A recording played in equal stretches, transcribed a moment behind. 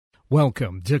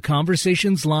Welcome to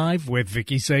Conversations Live with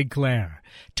Vicki Clair.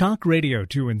 Talk radio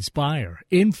to inspire,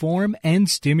 inform, and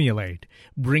stimulate.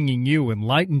 Bringing you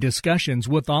enlightened discussions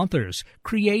with authors,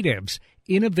 creatives,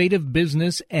 innovative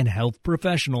business and health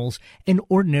professionals, and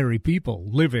ordinary people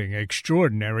living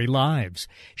extraordinary lives,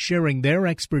 sharing their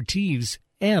expertise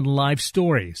and life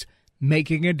stories,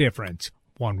 making a difference,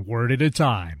 one word at a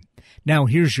time. Now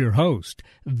here's your host,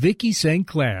 Vicki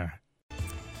Clair.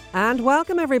 And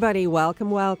welcome, everybody.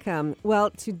 Welcome, welcome. Well,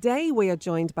 today we are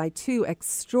joined by two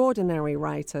extraordinary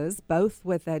writers, both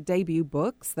with their debut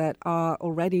books that are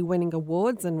already winning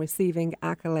awards and receiving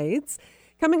accolades.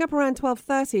 Coming up around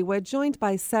 12:30, we're joined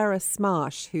by Sarah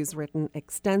Smarsh, who's written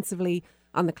extensively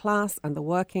on the class and the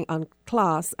working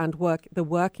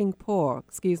poor.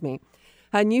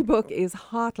 Her new book is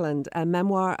Heartland, a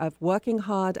memoir of working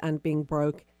hard and being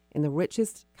broke in the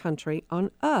richest country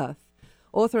on earth.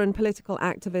 Author and political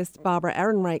activist Barbara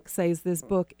Ehrenreich says this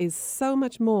book is so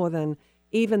much more than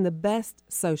even the best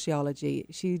sociology.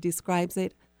 She describes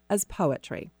it as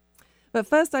poetry. But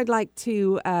first, I'd like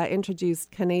to introduce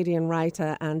Canadian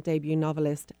writer and debut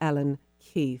novelist Ellen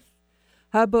Keith.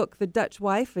 Her book, The Dutch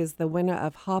Wife, is the winner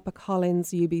of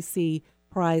HarperCollins UBC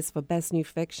Prize for Best New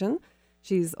Fiction.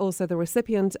 She's also the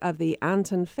recipient of the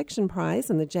Anton Fiction Prize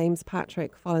and the James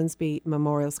Patrick Follansbee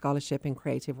Memorial Scholarship in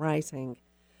Creative Writing.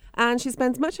 And she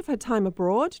spends much of her time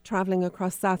abroad, traveling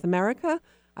across South America.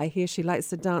 I hear she likes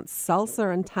to dance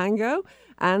salsa and tango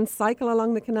and cycle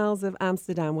along the canals of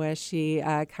Amsterdam, where she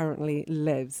currently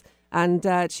lives. And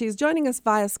she's joining us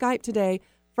via Skype today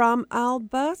from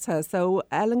Alberta. So,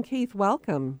 Ellen Keith,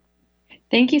 welcome.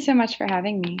 Thank you so much for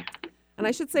having me. And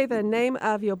I should say the name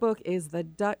of your book is The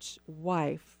Dutch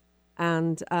Wife.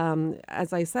 And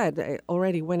as I said,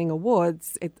 already winning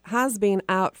awards. It has been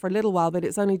out for a little while, but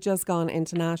it's only just gone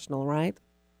international, right?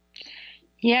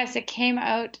 Yes, it came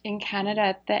out in Canada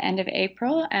at the end of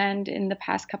April. And in the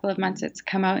past couple of months, it's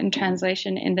come out in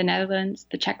translation in the Netherlands,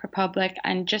 the Czech Republic,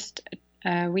 and just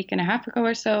a week and a half ago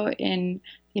or so in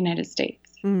the United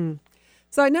States. Mm.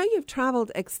 So I know you've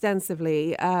traveled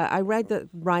extensively. I read that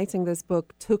writing this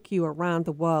book took you around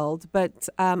the world, but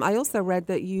I also read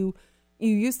that you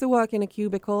used to work in a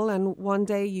cubicle, and one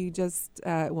day you just,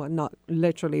 well, not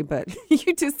literally, but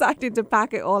you decided to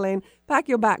pack it all in, pack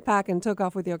your backpack and took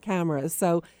off with your cameras.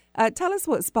 So tell us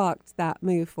what sparked that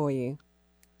move for you.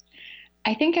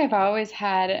 I think I've always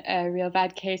had a real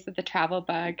bad case of the travel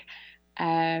bug.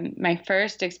 My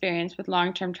first experience with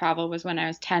long-term travel was when I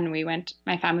was 10.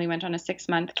 My family went on a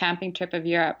 6-month camping trip of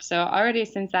Europe. So already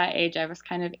since that age, I was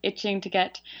kind of itching to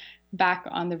get back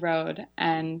on the road,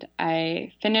 and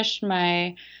I finished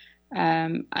my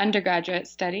undergraduate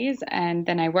studies, and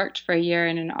then I worked for a year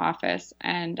in an office,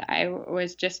 and I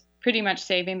was just pretty much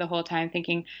saving the whole time,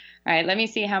 thinking, all right, let me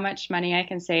see how much money I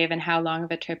can save and how long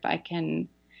of a trip I can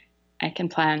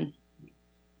plan.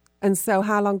 And so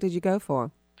how long did you go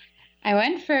for? I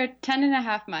went for 10 and a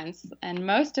half months, and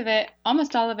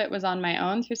almost all of it was on my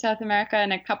own through South America,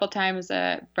 and a couple times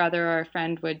a brother or a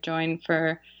friend would join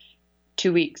for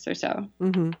 2 weeks or so.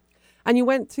 Mm-hmm. And you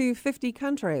went to 50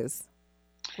 countries,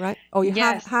 right? Oh, you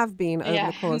yes. have been over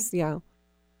the course, yeah.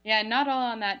 Yeah, not all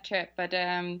on that trip, but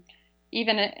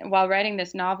even while writing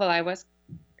this novel, I was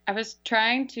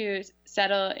trying to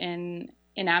settle in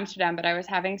Amsterdam, but I was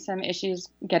having some issues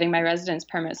getting my residence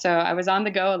permit. So I was on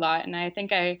the go a lot, and I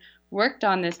think I worked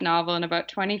on this novel in about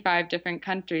 25 different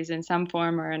countries in some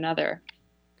form or another.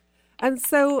 And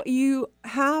so you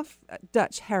have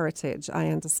Dutch heritage, I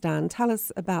understand. Tell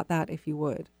us about that, if you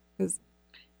would.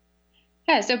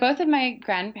 Yeah, so both of my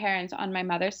grandparents on my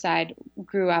mother's side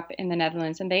grew up in the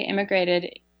Netherlands, and they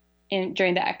immigrated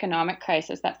during the economic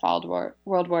crisis that followed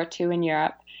World War II in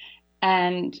Europe.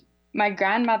 And my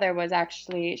grandmother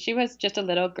she was just a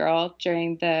little girl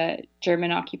during the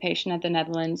German occupation of the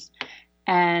Netherlands.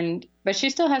 But she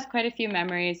still has quite a few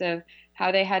memories of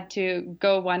how they had to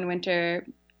go one winter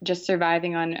just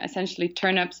surviving on essentially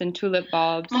turnips and tulip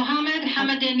bulbs. Mohammed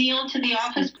Hamadaniel to the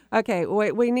office. Okay,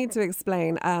 wait, we need to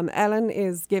explain. Ellen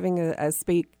is giving a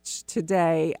speech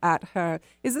today at her...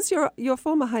 Is this your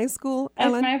former high school,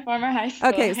 Ellen? It's my former high school.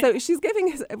 Okay, so she's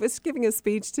giving a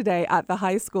speech today at the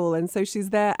high school, and so she's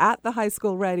there at the high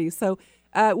school ready. So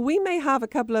we may have a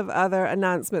couple of other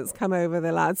announcements come over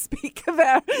the loudspeaker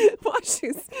there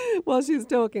while she's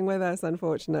talking with us,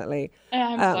 unfortunately.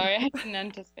 I'm sorry, I didn't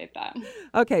anticipate that.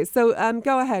 Okay, so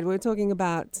go ahead. We're talking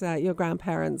about your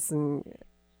grandparents and...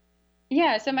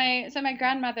 Yeah, so my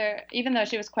grandmother, even though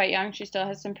she was quite young, she still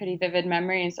has some pretty vivid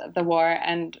memories of the war.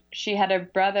 And she had a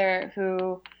brother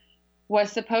who was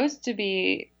supposed to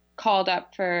be called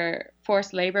up for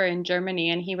forced labor in Germany,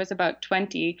 and he was about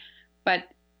 20. But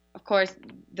of course,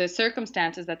 the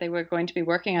circumstances that they were going to be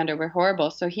working under were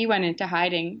horrible. So he went into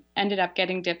hiding, ended up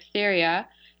getting diphtheria,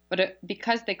 but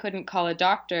because they couldn't call a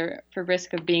doctor for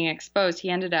risk of being exposed, he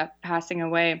ended up passing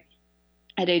away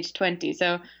at age 20.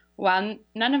 So while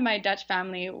none of my Dutch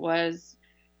family was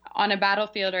on a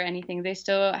battlefield or anything, they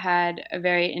still had a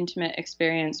very intimate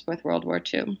experience with World War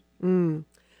II. Mm.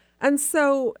 And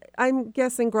so I'm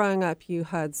guessing growing up you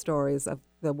heard stories of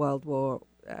the World War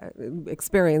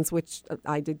experience, which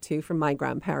I did too from my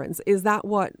grandparents. Is that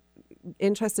what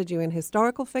interested you in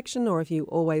historical fiction, or have you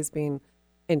always been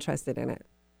interested in it?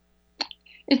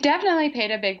 It definitely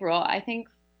played a big role. I think,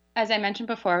 as I mentioned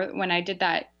before, when I did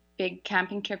that big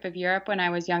camping trip of Europe when I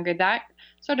was younger, that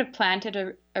sort of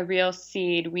planted a real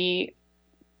seed. We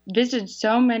visited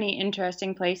so many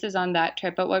interesting places on that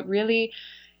trip, but what really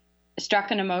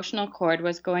struck an emotional chord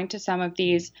was going to some of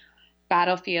these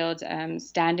battlefields,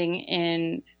 standing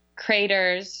in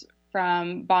craters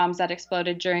from bombs that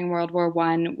exploded during World War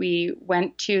I. We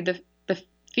went to the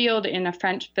field in a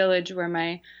French village where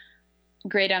my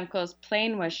great uncle's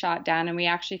plane was shot down, and we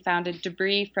actually found a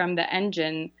debris from the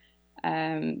engine.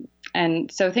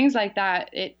 And so things like that,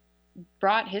 it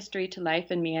brought history to life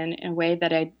in me in a way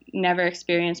that I'd never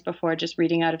experienced before, just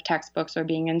reading out of textbooks or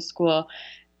being in school.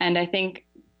 And I think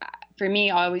for me,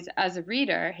 always as a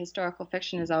reader, historical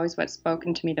fiction is always what's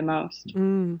spoken to me the most.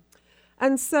 Mm.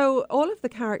 And so all of the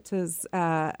characters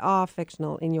are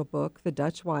fictional in your book, The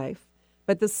Dutch Wife,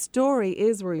 but the story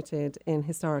is rooted in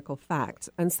historical fact.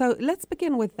 And so let's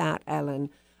begin with that, Ellen,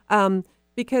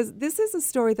 because this is a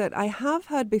story that I have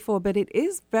heard before, but it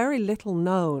is very little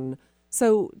known.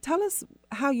 So tell us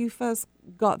how you first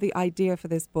got the idea for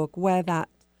this book, where that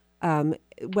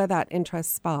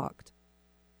interest sparked.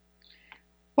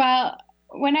 Well,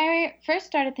 when I first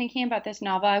started thinking about this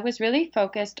novel, I was really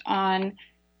focused on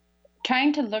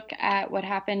trying to look at what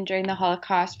happened during the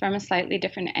Holocaust from a slightly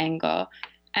different angle.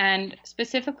 And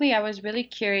specifically, I was really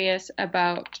curious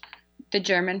about the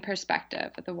German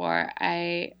perspective of the war.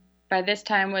 I, by this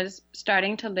time, was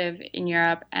starting to live in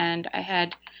Europe, and I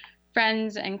had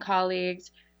friends and colleagues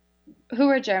who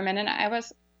were German. And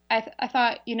I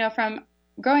thought, from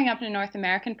growing up in a North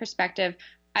American perspective,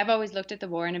 I've always looked at the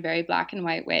war in a very black and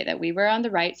white way, that we were on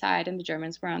the right side and the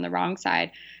Germans were on the wrong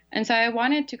side. And so I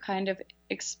wanted to kind of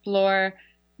explore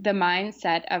the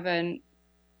mindset of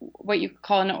what you could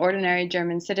call an ordinary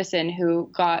German citizen who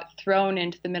got thrown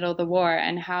into the middle of the war,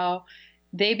 and how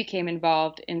they became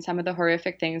involved in some of the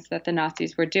horrific things that the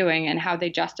Nazis were doing and how they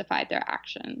justified their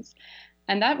actions.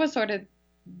 And that was sort of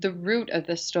the root of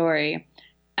the story.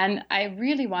 And I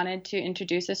really wanted to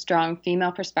introduce a strong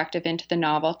female perspective into the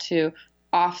novel to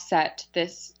offset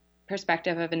this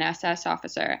perspective of an SS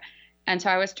officer. And so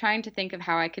I was trying to think of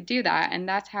how I could do that. And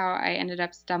that's how I ended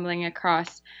up stumbling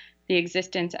across the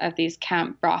existence of these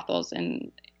camp brothels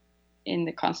in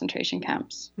the concentration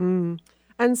camps. Mm.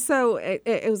 And so it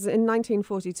was in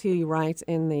 1942, you write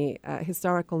in the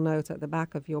historical note at the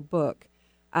back of your book,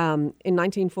 in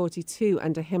 1942,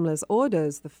 under Himmler's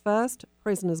orders, the first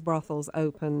prisoners' brothels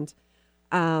opened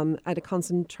at a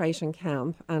concentration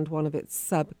camp and one of its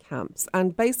sub-camps.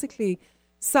 And basically,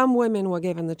 some women were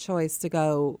given the choice to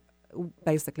go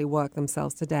basically work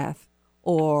themselves to death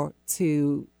or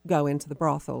to go into the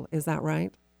brothel. Is that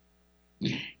right?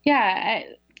 Yeah.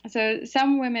 So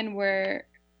some women were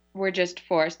just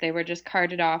forced. They were just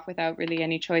carted off without really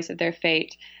any choice of their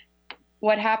fate.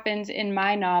 What happens in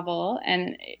my novel,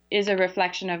 and is a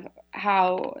reflection of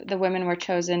how the women were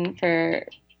chosen for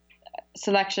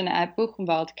selection at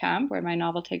Buchenwald camp, where my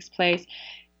novel takes place,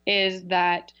 is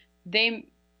that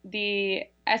the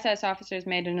SS officers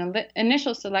made an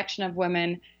initial selection of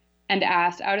women and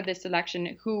asked out of this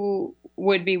selection who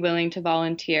would be willing to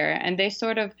volunteer. And they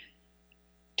sort of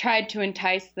tried to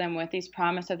entice them with these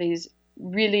promise of these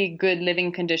really good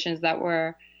living conditions that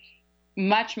were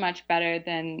much, much better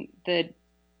than the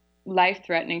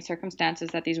life-threatening circumstances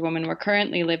that these women were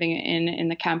currently living in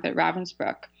the camp at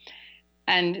Ravensbrück.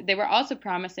 And they were also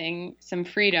promising some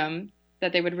freedom,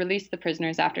 that they would release the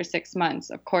prisoners after 6 months.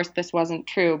 Of course, this wasn't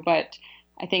true, but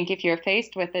I think if you're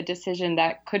faced with a decision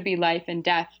that could be life and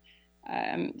death,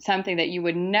 something that you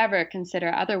would never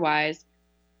consider otherwise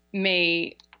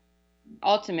may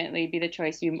ultimately be the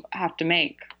choice you have to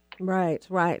make. Right.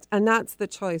 And that's the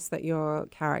choice that your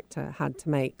character had to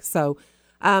make. So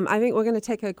I think we're going to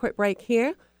take a quick break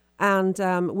here, and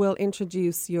we'll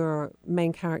introduce your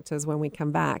main characters when we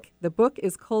come back. The book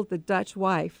is called The Dutch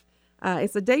Wife.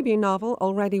 It's a debut novel,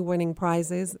 already winning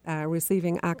prizes,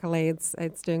 receiving accolades.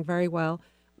 It's doing very well.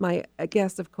 My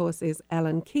guest, of course, is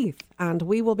Ellen Keith, and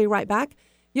we will be right back.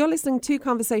 You're listening to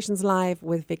Conversations Live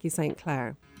with Vicki St.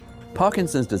 Clair.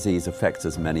 Parkinson's disease affects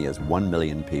as many as 1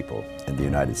 million people in the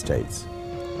United States.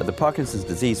 At the Parkinson's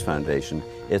Disease Foundation,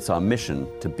 it's our mission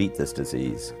to beat this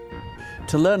disease.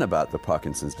 To learn about the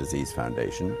Parkinson's Disease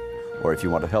Foundation, or if you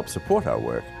want to help support our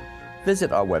work,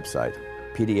 visit our website,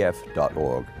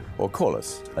 pdf.org, or call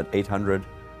us at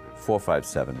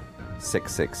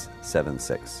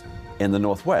 800-457-6676. In the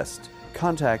Northwest,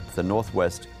 contact the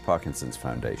Northwest Parkinson's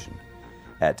Foundation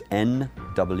at nwpf.org.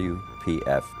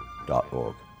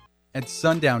 At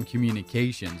Sundown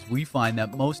Communications, we find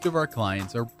that most of our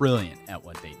clients are brilliant at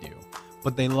what they do,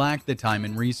 but they lack the time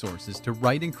and resources to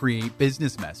write and create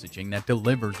business messaging that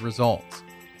delivers results.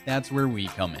 That's where we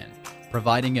come in,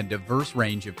 providing a diverse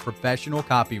range of professional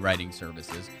copywriting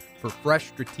services for fresh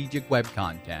strategic web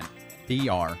content,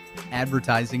 PR,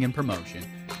 advertising and promotion,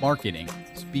 marketing,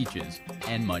 speeches,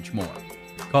 and much more.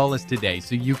 Call us today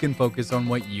so you can focus on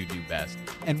what you do best,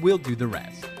 and we'll do the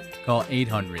rest. Call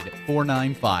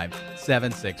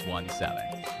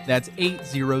 800-495-7617. That's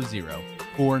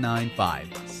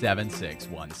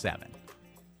 800-495-7617.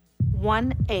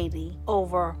 180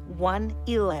 over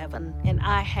 111, and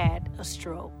I had a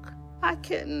stroke. I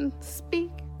couldn't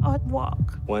speak or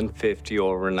walk. 150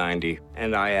 over 90,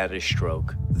 and I had a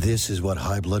stroke. This is what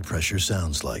high blood pressure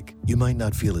sounds like. You might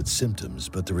not feel its symptoms,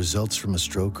 but the results from a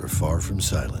stroke are far from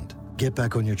silent. Get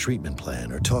back on your treatment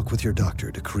plan or talk with your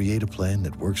doctor to create a plan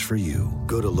that works for you.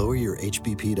 Go to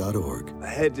loweryourhbp.org.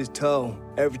 Head to toe,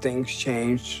 everything's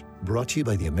changed. Brought to you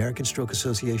by the American Stroke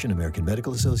Association, American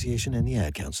Medical Association, and the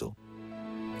Ad Council.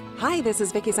 Hi, this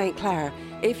is Vicki St. Clair.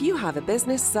 If you have a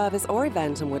business, service, or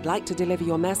event and would like to deliver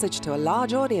your message to a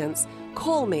large audience,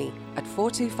 call me at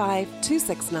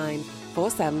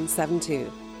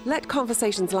 425-269-4772. Let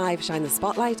Conversations Live shine the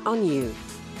spotlight on you.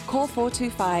 Call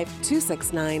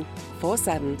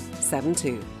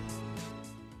 425-269-4772.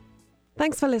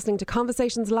 Thanks for listening to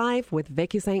Conversations Live with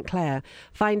Vicki St. Clair.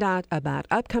 Find out about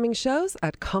upcoming shows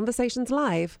at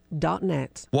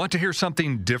conversationslive.net. Want to hear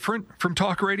something different from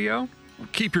talk radio?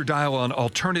 Keep your dial on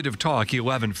Alternative Talk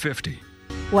 1150.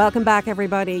 Welcome back,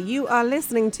 everybody. You are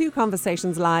listening to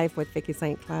Conversations Live with Vicki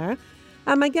St. Clair.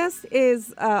 My guest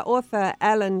is author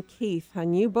Ellen Keith. Her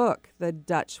new book, The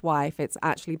Dutch Wife. It's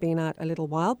actually been out a little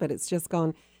while, but it's just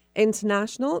gone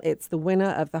international. It's the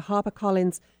winner of the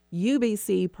HarperCollins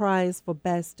UBC Prize for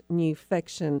Best New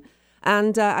Fiction.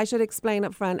 And I should explain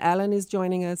up front, Ellen is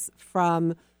joining us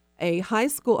from a high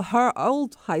school, her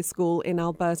old high school in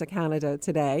Alberta, Canada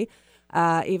today,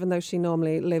 even though she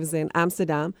normally lives in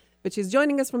Amsterdam. But she's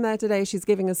joining us from there today. She's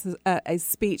giving us a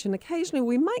speech, and occasionally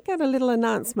we might get a little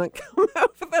announcement come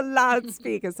over the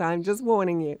loudspeaker, so I'm just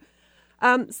warning you.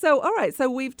 All right, so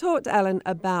we've talked, Ellen,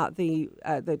 about the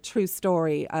true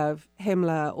story of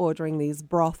Himmler ordering these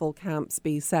brothel camps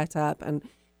be set up and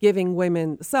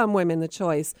giving some women the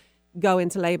choice, go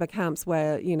into labor camps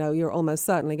where, you're almost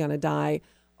certainly going to die,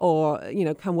 or,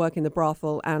 come work in the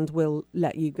brothel and we'll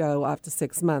let you go after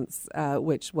 6 months,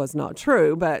 which was not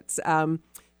true, but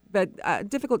a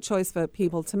difficult choice for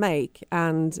people to make.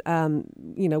 And,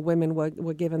 women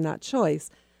were given that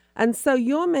choice. And so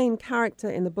your main character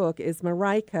in the book is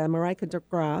Marijke de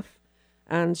Graaf,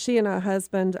 and she and her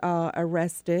husband are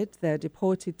arrested. They're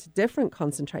deported to different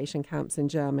concentration camps in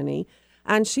Germany.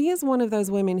 And she is one of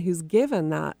those women who's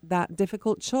given that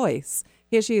difficult choice.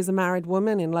 Here she is, a married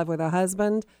woman in love with her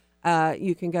husband.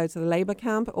 You can go to the labor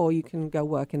camp or you can go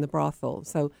work in the brothel.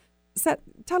 So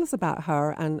tell us about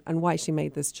her and why she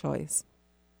made this choice.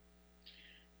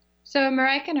 So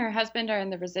Marijke and her husband are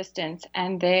in the resistance,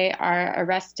 and they are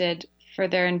arrested for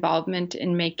their involvement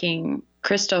in making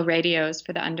crystal radios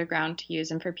for the underground to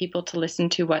use and for people to listen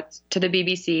to the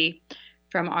BBC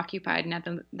from the occupied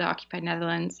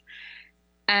Netherlands.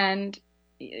 And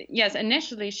yes,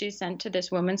 initially she's sent to this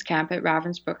women's camp at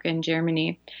Ravensbrück in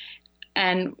Germany.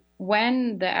 And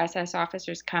when the SS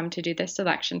officers come to do this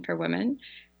selection for women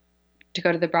to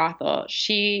go to the brothel,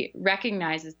 she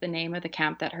recognizes the name of the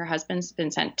camp that her husband's been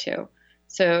sent to.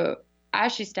 So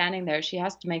as she's standing there, she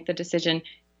has to make the decision,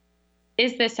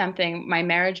 is this something, my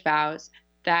marriage vows,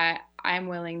 that I'm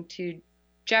willing to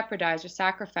jeopardize or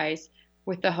sacrifice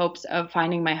with the hopes of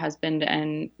finding my husband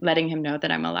and letting him know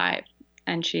that I'm alive?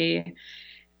 And she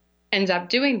ends up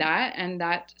doing that, and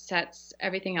that sets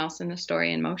everything else in the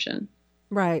story in motion.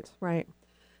 Right.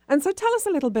 And so tell us a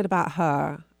little bit about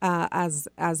her as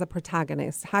a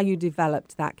protagonist, how you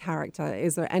developed that character.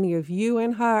 Is there any of you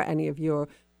in her, any of your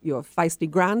feisty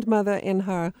grandmother in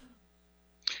her?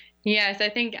 Yes, I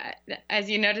think, as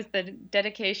you notice, the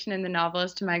dedication in the novel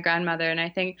is to my grandmother. And I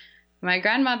think my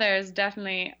grandmother is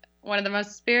definitely one of the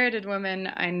most spirited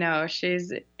women I know.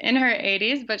 She's in her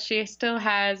 80s, but she still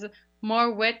has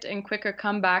more wit and quicker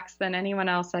comebacks than anyone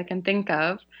else I can think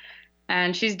of.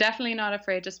 And she's definitely not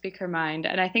afraid to speak her mind.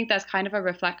 And I think that's kind of a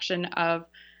reflection of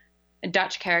a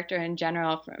Dutch character in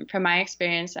general. From my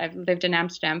experience, I've lived in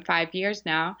Amsterdam 5 years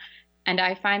now, and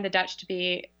I find the Dutch to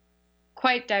be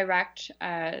quite direct,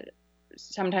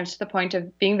 sometimes to the point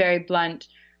of being very blunt,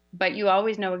 but you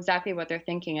always know exactly what they're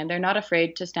thinking, and they're not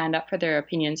afraid to stand up for their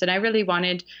opinions. And I really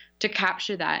wanted to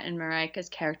capture that in Marijke's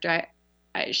character.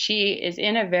 She is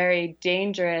in a very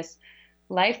dangerous,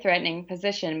 life-threatening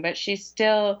position, but she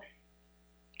still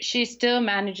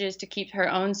manages to keep her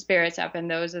own spirits up and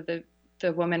those of the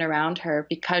women around her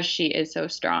because she is so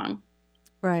strong.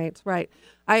 Right.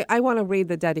 I want to read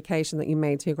the dedication that you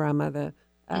made to your grandmother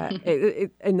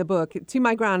in the book. To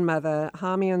my grandmother,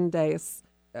 Harmion Deus,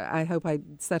 I hope I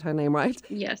said her name right.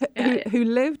 Yes. Who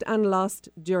lived and lost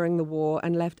during the war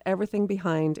and left everything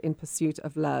behind in pursuit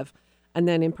of love. And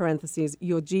then in parentheses,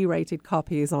 your G-rated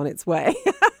copy is on its way.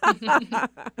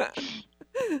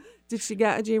 Did she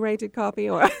get a G-rated copy?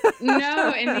 Or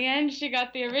No, in the end, she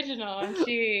got the original. And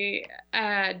she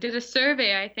did a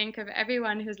survey, I think, of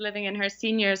everyone who's living in her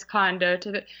seniors' condo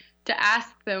to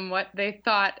ask them what they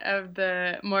thought of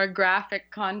the more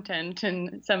graphic content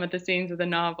in some of the scenes of the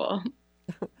novel.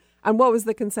 And what was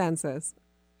the consensus?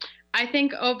 I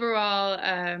think overall,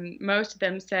 most of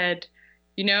them said,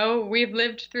 we've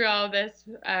lived through all this.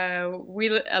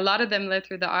 A lot of them lived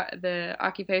through the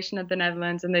occupation of the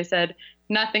Netherlands, and they said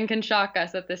nothing can shock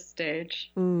us at this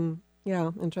stage.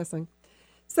 Yeah, interesting.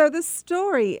 So the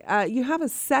story, you have a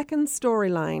second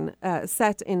storyline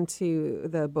set into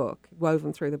the book,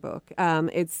 woven through the book.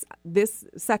 This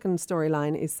second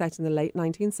storyline is set in the late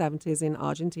 1970s in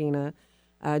Argentina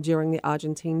during the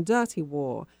Argentine Dirty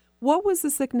War. What was the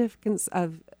significance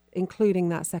of including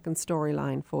that second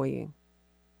storyline for you?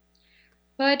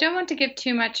 Well, I don't want to give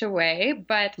too much away,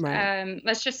 but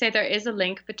let's just say there is a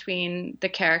link between the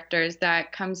characters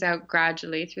that comes out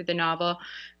gradually through the novel.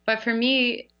 But for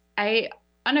me,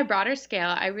 on a broader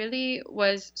scale, I really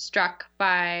was struck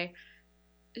by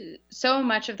so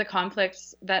much of the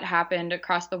conflicts that happened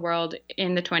across the world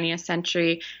in the 20th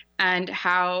century and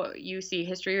how you see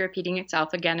history repeating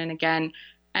itself again and again.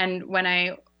 And when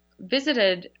I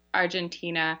visited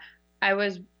Argentina, I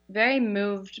was very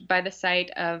moved by the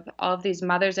sight of all of these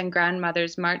mothers and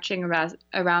grandmothers marching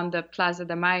around the Plaza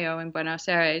de Mayo in Buenos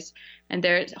Aires. And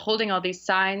they're holding all these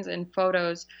signs and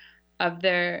photos of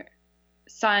their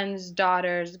sons,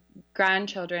 daughters,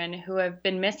 grandchildren who have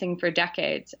been missing for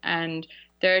decades. And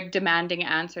they're demanding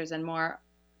answers and more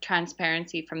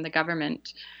transparency from the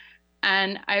government.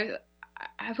 And I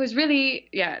was really,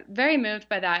 very moved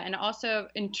by that, and also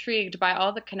intrigued by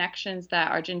all the connections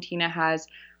that Argentina has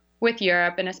with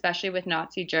Europe and especially with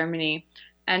Nazi Germany.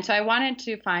 And so I wanted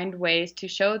to find ways to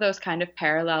show those kind of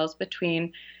parallels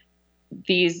between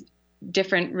these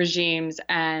different regimes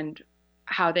and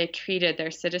how they treated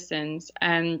their citizens.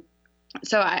 And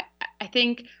so I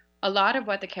think a lot of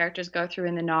what the characters go through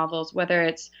in the novels, whether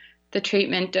it's the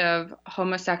treatment of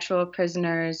homosexual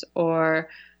prisoners or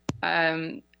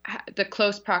the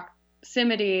close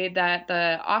proximity that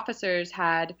the officers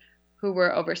had who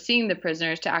were overseeing the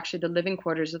prisoners to actually the living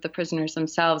quarters of the prisoners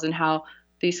themselves, and how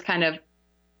these kind of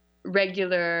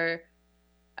regular,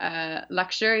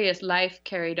 luxurious life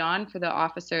carried on for the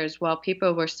officers while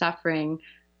people were suffering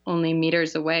only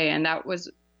meters away. And that was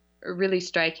really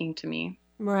striking to me.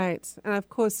 Right. And of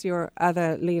course, your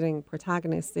other leading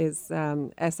protagonist is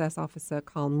SS officer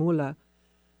Karl Müller,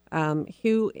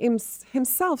 who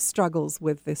himself struggles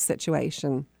with this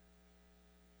situation.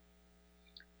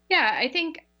 Yeah, I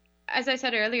think, as I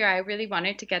said earlier, I really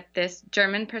wanted to get this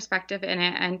German perspective in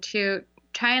it and to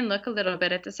try and look a little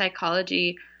bit at the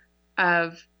psychology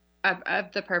of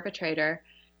the perpetrator.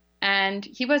 And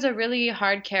he was a really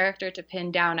hard character to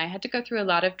pin down. I had to go through a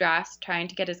lot of drafts trying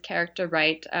to get his character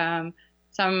right.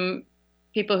 Some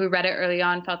people who read it early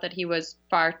on felt that he was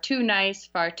far too nice,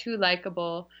 far too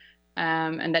likable,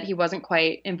 and that he wasn't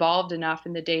quite involved enough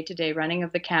in the day-to-day running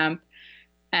of the camp.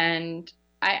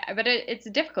 But it's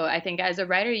difficult. I think as a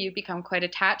writer, you become quite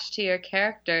attached to your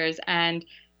characters, and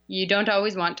you don't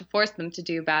always want to force them to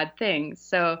do bad things.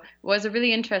 So it was a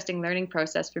really interesting learning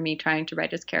process for me trying to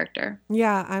write his character.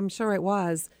 Yeah, I'm sure it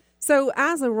was. So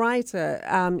as a writer,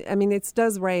 it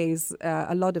does raise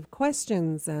a lot of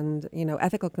questions and,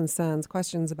 ethical concerns,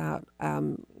 questions about,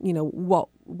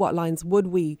 what lines would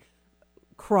we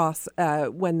cross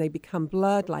when they become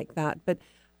blurred like that. But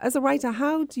as a writer,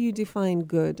 how do you define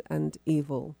good and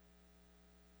evil?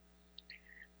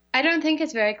 I don't think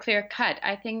it's very clear cut.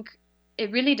 I think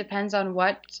it really depends on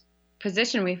what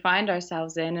position we find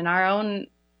ourselves in, and our own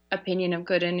opinion of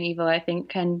good and evil, I think,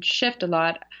 can shift a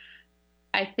lot.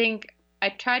 I think I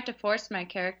tried to force my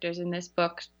characters in this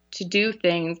book to do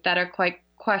things that are quite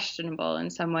questionable in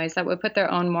some ways, that would put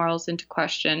their own morals into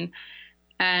question.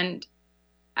 And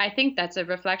I think that's a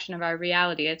reflection of our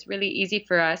reality. It's really easy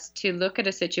for us to look at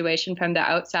a situation from the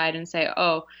outside and say,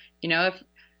 oh,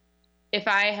 if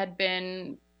I had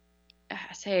been,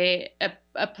 say,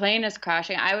 a plane is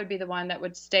crashing, I would be the one that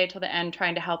would stay till the end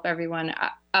trying to help everyone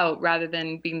out rather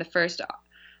than being the first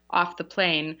off the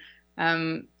plane.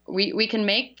 We can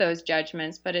make those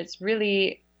judgments, but it's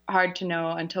really hard to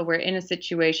know until we're in a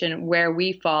situation where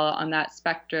we fall on that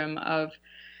spectrum of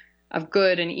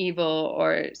good and evil,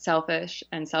 or selfish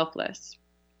and selfless.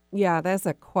 Yeah, there's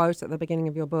a quote at the beginning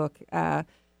of your book,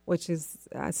 which is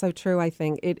so true, I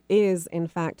think. It is, in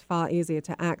fact, far easier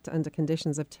to act under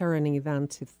conditions of tyranny than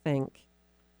to think,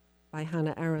 by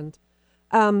Hannah Arendt.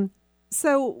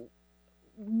 So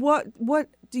what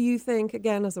do you think,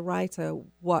 again, as a writer,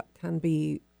 what can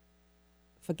be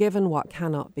forgiven, what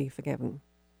cannot be forgiven?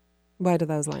 Where do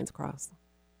those lines cross?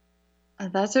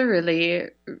 That's a really,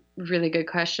 really good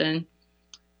question.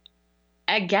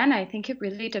 Again, I think it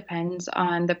really depends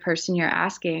on the person you're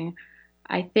asking.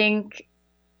 I think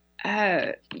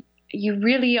you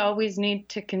really always need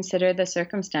to consider the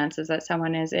circumstances that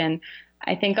someone is in.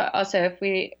 I think also if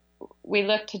we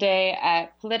look today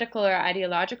at political or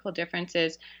ideological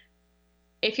differences,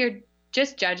 if you're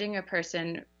just judging a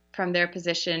person from their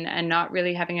position and not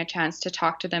really having a chance to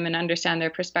talk to them and understand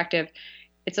their perspective,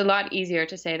 it's a lot easier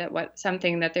to say that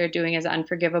something that they're doing is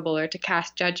unforgivable or to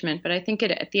cast judgment. But I think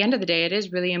at the end of the day, it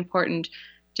is really important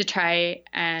to try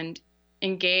and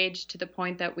engage to the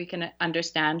point that we can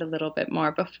understand a little bit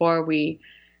more before we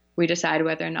decide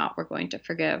whether or not we're going to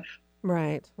forgive.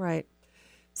 Right.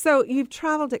 So you've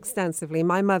traveled extensively.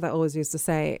 My mother always used to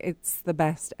say it's the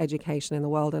best education in the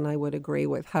world, and I would agree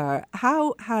with her.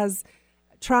 How has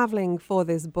traveling for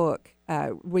this book,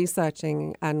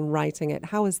 researching and writing it,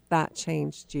 how has that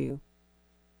changed you?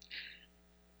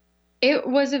 It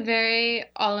was a very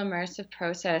all-immersive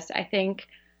process. I think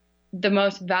the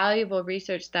most valuable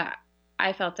research that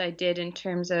I felt I did in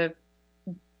terms of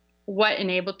what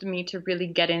enabled me to really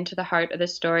get into the heart of the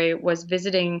story was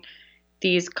visiting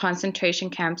these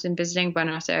concentration camps and visiting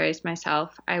Buenos Aires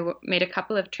myself. I made a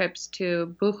couple of trips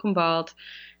to Buchenwald,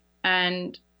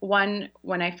 and one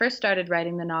when I first started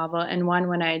writing the novel, and one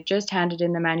when I just handed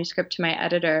in the manuscript to my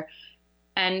editor.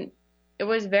 And it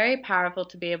was very powerful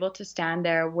to be able to stand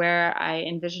there where I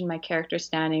envisioned my character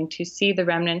standing, to see the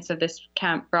remnants of this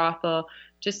camp brothel,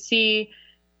 to see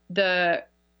the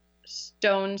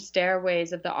stone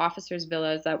stairways of the officers'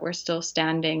 villas that were still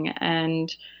standing.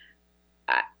 And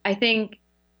I think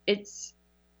it's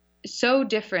so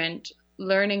different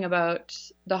learning about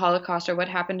the Holocaust or what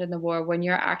happened in the war when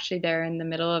you're actually there in the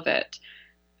middle of it.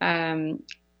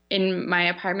 In my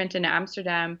apartment in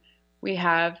Amsterdam, we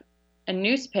have a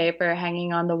newspaper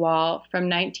hanging on the wall from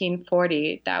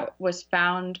 1940 that was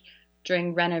found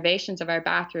during renovations of our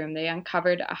bathroom. They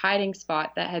uncovered a hiding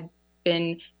spot that had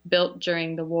been built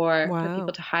during the war for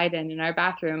people to hide in our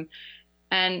bathroom.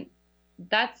 And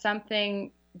that's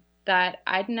something that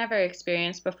I'd never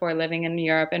experienced before living in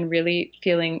Europe and really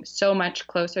feeling so much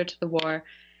closer to the war.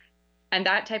 And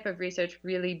that type of research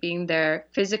really being there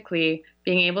physically,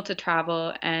 being able to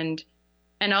travel and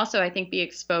also I think be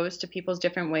exposed to people's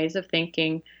different ways of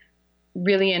thinking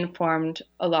really informed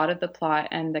a lot of the plot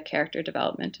and the character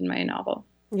development in my novel.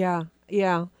 Yeah.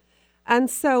 And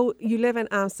so you live in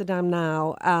Amsterdam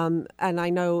now, and I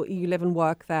know you live and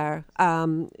work there.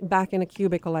 Back in a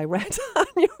cubicle, I read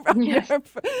from Yes. Europe,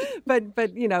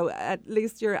 but you know, at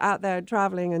least you're out there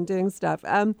traveling and doing stuff.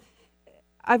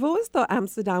 I've always thought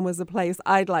Amsterdam was a place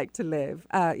I'd like to live,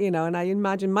 and I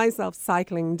imagine myself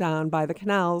cycling down by the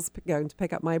canals, going to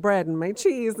pick up my bread and my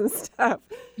cheese and stuff.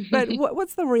 But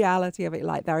what's the reality of it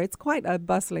like there? It's quite a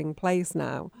bustling place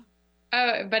now.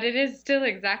 Oh, but it is still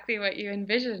exactly what you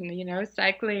envision,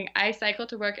 cycling. I cycle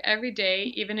to work every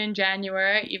day, even in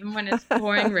January, even when it's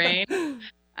pouring rain.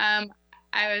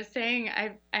 I was saying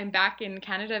I'm back in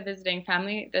Canada visiting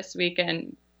family this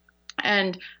weekend,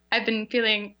 and I've been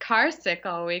feeling car sick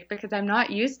all week because I'm not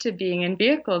used to being in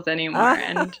vehicles anymore.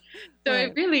 And so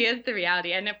it really is the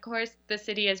reality. And of course, the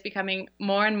city is becoming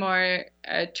more and more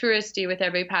touristy with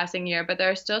every passing year, but there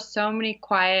are still so many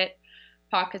quiet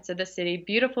pockets of the city,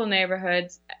 beautiful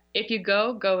neighborhoods. If you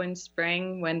go in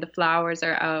spring when the flowers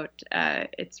are out,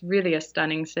 it's really a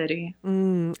stunning city.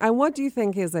 And what do you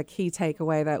think is a key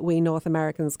takeaway that we North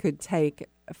Americans could take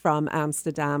from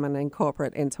Amsterdam and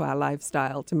incorporate into our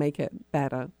lifestyle to make it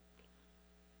better?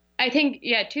 I think,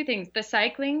 two things. The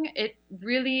cycling, it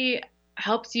really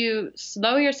helps you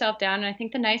slow yourself down. And I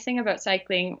think the nice thing about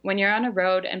cycling, when you're on a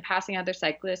road and passing other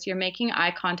cyclists, you're making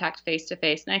eye contact face to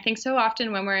face. And I think so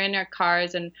often when we're in our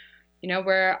cars and,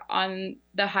 we're on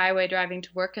the highway driving to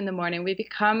work in the morning, we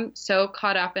become so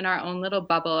caught up in our own little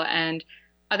bubble, and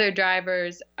other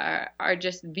drivers are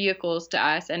just vehicles to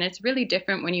us. And it's really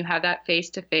different when you have that face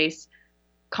to face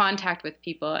contact with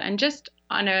people. And just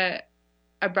on a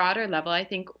broader level, I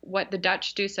think what the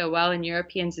Dutch do so well, and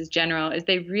Europeans in general, is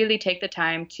they really take the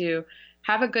time to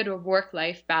have a good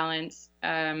work-life balance,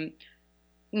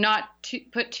 not to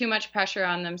put too much pressure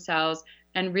on themselves,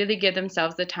 and really give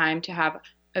themselves the time to have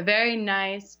a very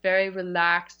nice, very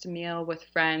relaxed meal with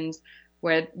friends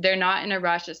where they're not in a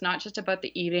rush. It's not just about the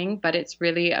eating, but it's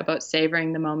really about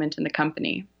savoring the moment in the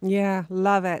company. Yeah,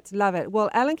 love it, love it. Well,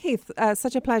 Ellen Keith,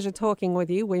 such a pleasure talking with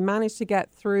you. We managed to get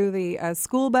through the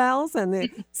school bells and the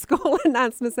school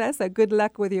announcements there, so good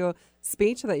luck with your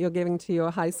speech that you're giving to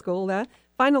your high school there.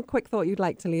 Final quick thought you'd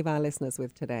like to leave our listeners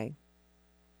with today?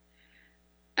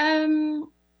 Yeah,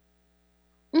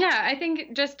 I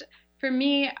think just for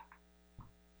me,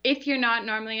 if you're not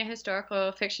normally a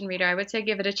historical fiction reader, I would say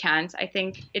give it a chance. I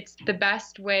think it's the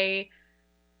best way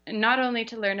not only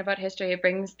to learn about history, it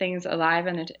brings things alive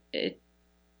and it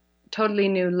totally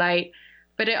new light,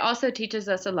 but it also teaches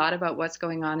us a lot about what's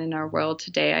going on in our world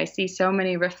today. I see so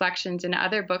many reflections in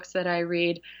other books that I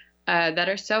read that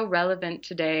are so relevant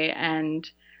today. And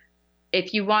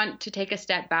if you want to take a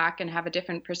step back and have a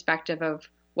different perspective of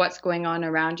what's going on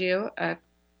around you,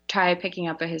 try picking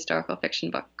up a historical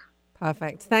fiction book.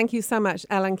 Perfect. Thank you so much,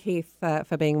 Ellen Keith,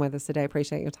 for being with us today.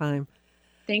 Appreciate your time.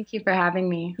 Thank you for having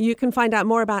me. You can find out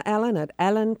more about Ellen at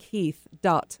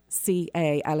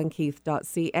ellenkeith.ca,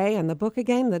 ellenkeith.ca, and the book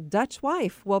again, The Dutch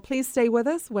Wife. Well, please stay with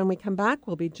us. When we come back,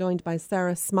 we'll be joined by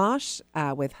Sarah Smarsh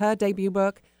with her debut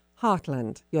book,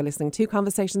 Heartland. You're listening to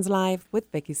Conversations Live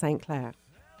with Vicki St. Clair.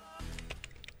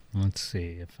 Let's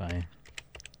see if I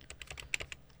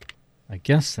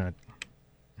guess that...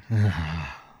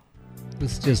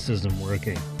 This just isn't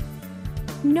working.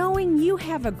 Knowing you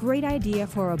have a great idea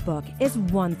for a book is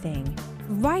one thing,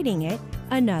 writing it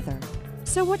another.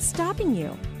 So what's stopping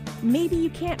you? Maybe you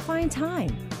can't find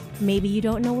time. Maybe you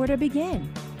don't know where to begin.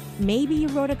 Maybe you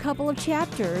wrote a couple of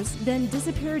chapters, then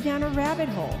disappeared down a rabbit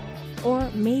hole. Or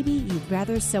maybe you'd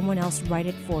rather someone else write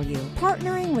it for you.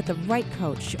 Partnering with the right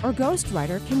coach or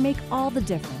ghostwriter can make all the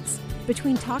difference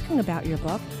between talking about your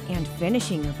book and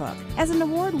finishing your book. As an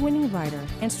award-winning writer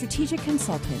and strategic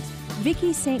consultant,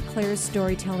 Vicki St. Clair's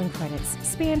storytelling credits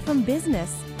span from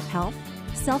business, health,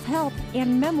 self-help,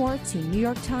 and memoir to New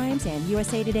York Times and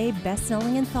USA Today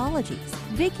best-selling anthologies.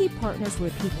 Vicki partners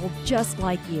with people just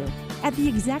like you at the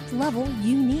exact level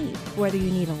you need, whether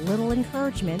you need a little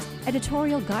encouragement,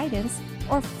 editorial guidance,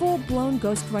 or full-blown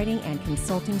ghostwriting and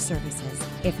consulting services.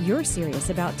 If you're serious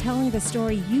about telling the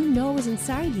story you know is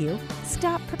inside you,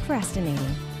 stop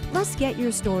procrastinating. Let's get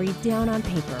your story down on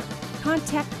paper.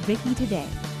 Contact Vicki today.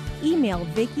 Email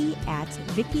Vicki at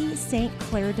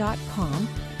VickiSt.Clair.com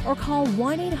or call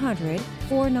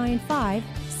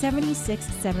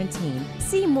 1-800-495-7617.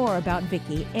 See more about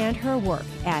Vicki and her work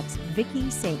at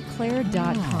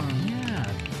VickiSt.Clair.com. Oh,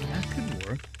 yeah, that could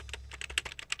work.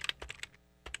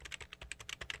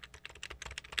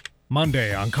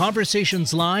 Monday on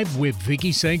Conversations Live with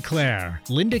Vicki St. Clair.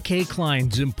 Linda K.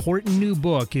 Klein's important new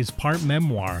book is part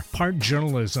memoir, part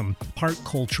journalism, part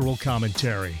cultural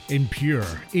commentary. Impure,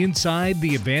 inside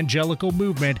the evangelical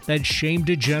movement that shamed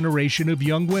a generation of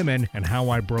young women and how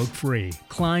I broke free.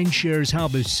 Klein shares how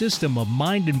the system of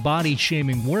mind and body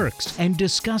shaming works and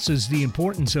discusses the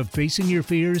importance of facing your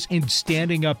fears and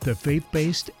standing up to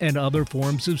faith-based and other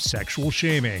forms of sexual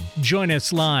shaming. Join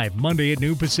us live Monday at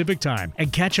noon Pacific Time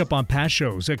and catch up on past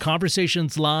shows at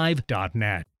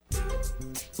conversationslive.net.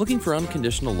 Looking for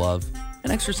unconditional love,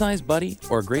 an exercise buddy,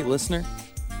 or a great listener?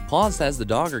 Paws has the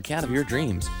dog or cat of your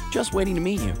dreams, just waiting to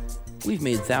meet you. We've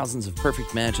made thousands of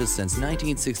perfect matches since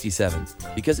 1967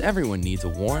 because everyone needs a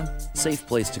warm, safe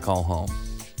place to call home.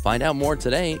 Find out more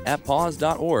today at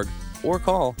paws.org or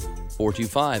call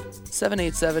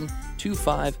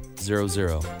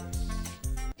 425-787-2500.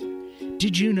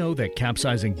 Did you know that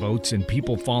capsizing boats and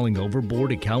people falling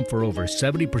overboard account for over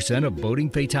 70% of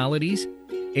boating fatalities?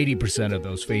 80% of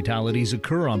those fatalities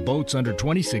occur on boats under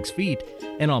 26 feet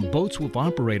and on boats with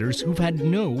operators who've had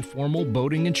no formal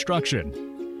boating instruction.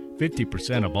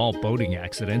 50% of all boating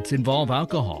accidents involve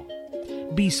alcohol.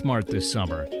 Be smart this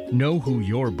summer. Know who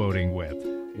you're boating with.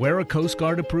 Wear a Coast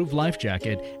Guard-approved life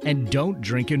jacket and don't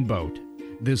drink and boat.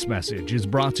 This message is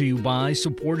brought to you by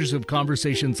supporters of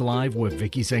Conversations Live with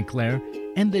Vicki St. Clair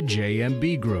and the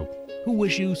JMB Group, who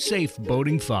wish you safe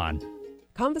boating fun.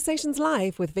 Conversations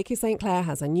Live with Vicki St. Clair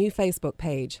has a new Facebook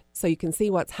page, so you can see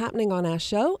what's happening on our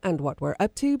show and what we're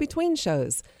up to between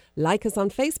shows. Like us on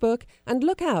Facebook and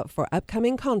look out for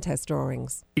upcoming contest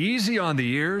drawings. Easy on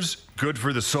the ears, good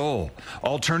for the soul.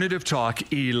 Alternative Talk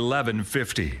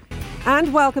 1150.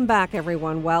 And welcome back,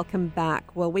 everyone. Welcome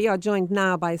back. Well, we are joined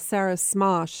now by Sarah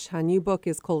Smarsh. Her new book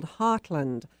is called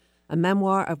Heartland, a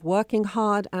memoir of working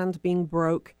hard and being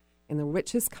broke in the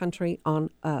richest country on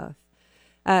earth.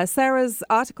 Sarah's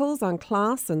articles on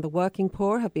class and the working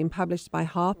poor have been published by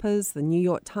Harper's, the New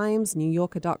York Times,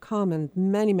 NewYorker.com, and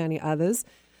many, many others.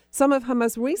 Some of her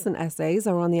most recent essays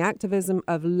are on the activism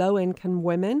of low-income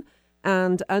women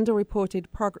and underreported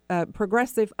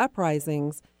progressive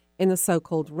uprisings in the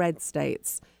so-called red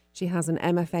states. She has an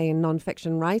MFA in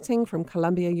nonfiction writing from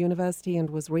Columbia University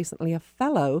and was recently a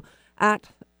fellow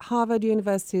at Harvard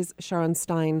University's Sharon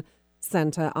Stein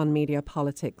Center on Media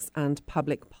Politics and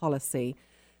Public Policy.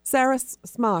 Sarah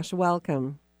Smarsh,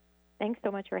 welcome. Thanks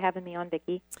so much for having me on,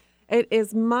 Vicki. It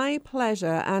is my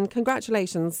pleasure, and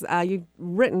congratulations. You've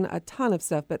written a ton of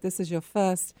stuff, but this is your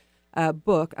first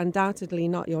book, undoubtedly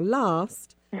not your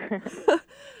last.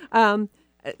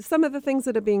 Some of the things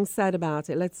that are being said about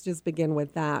it, let's just begin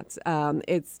with that.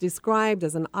 It's described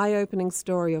as an eye-opening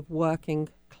story of working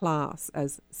class,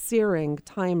 as searing,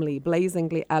 timely,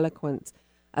 blazingly eloquent,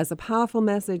 as a powerful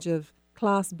message of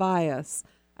class bias,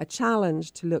 a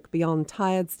challenge to look beyond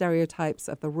tired stereotypes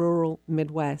of the rural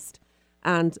Midwest.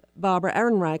 And Barbara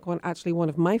Ehrenreich, one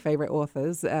of my favorite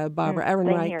authors, Barbara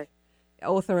Ehrenreich,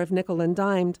 author of Nickel and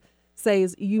Dimed,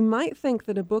 says, you might think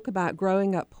that a book about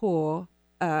growing up poor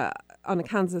on a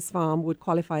Kansas farm would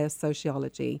qualify as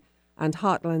sociology, and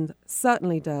Heartland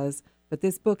certainly does, but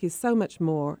this book is so much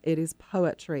more. It is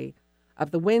poetry of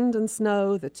the wind and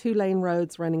snow, the two-lane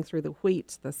roads running through the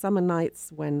wheat, the summer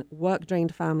nights when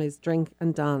work-drained families drink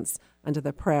and dance under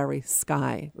the prairie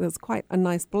sky. There's quite a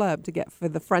nice blurb to get for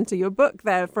the front of your book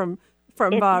there from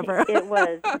Barbara. It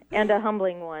was, and a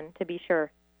humbling one, to be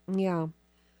sure. Yeah.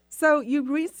 So you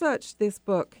researched this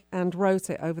book and wrote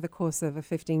it over the course of a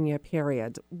 15-year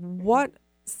period. What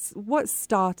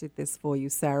started this for you,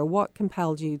 Sarah? What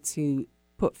compelled you to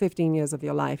put 15 years of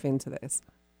your life into this?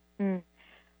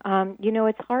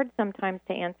 It's hard sometimes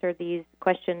to answer these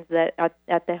questions that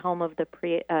at the helm of the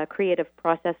creative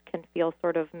process can feel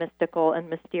sort of mystical and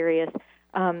mysterious.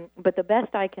 But the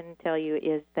best I can tell you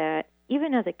is that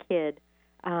even as a kid,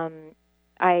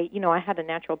 I had a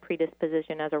natural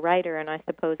predisposition as a writer, and I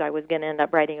suppose I was going to end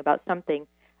up writing about something.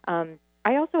 I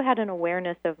also had an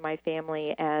awareness of my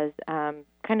family as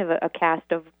kind of a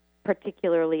cast of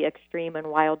particularly extreme and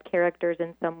wild characters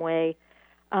in some way.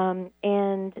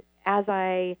 And as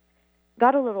I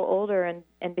got a little older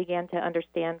and began to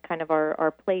understand kind of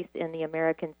our place in the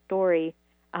American story,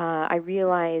 I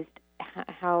realized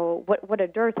what a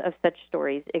dearth of such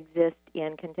stories exist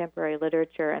in contemporary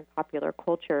literature and popular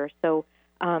culture. So,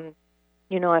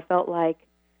 I felt like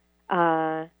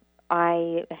I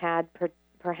had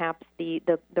perhaps the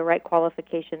right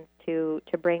qualifications to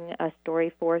bring a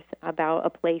story forth about a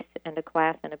place and a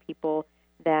class and a people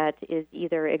that is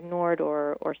either ignored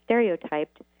or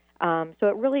stereotyped. So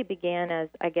it really began as,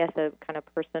 I guess, a kind of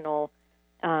personal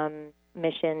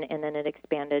mission, and then it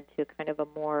expanded to kind of a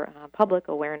more public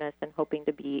awareness and hoping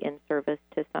to be in service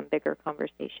to some bigger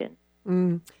conversation.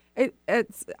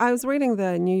 I was reading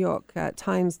the New York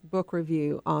Times book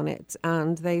review on it,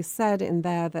 and they said in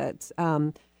there that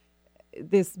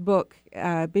this book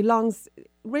belongs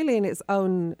really in its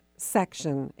own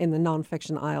section in the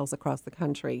nonfiction aisles across the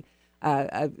country.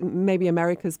 Maybe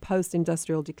America's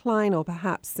post-industrial decline, or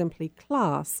perhaps simply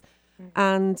class.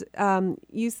 And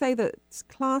you say that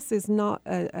class is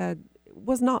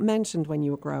was not mentioned when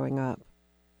you were growing up.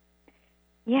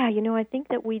 Yeah, I think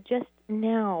that we just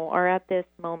now are at this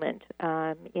moment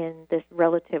in this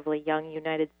relatively young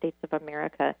United States of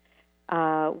America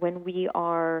when we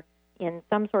are in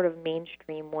some sort of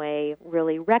mainstream way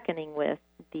really reckoning with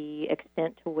the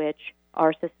extent to which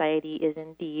our society is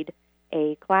indeed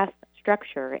a class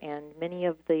structure, and many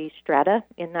of the strata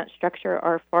in that structure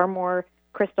are far more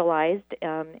crystallized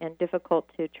and difficult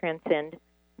to transcend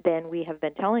than we have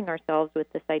been telling ourselves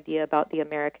with this idea about the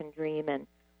American dream and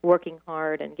working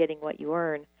hard and getting what you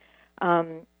earn.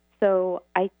 So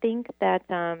I think that,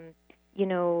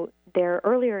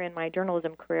 earlier in my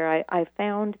journalism career, I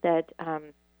found that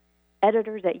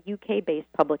editors at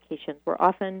UK-based publications were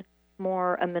often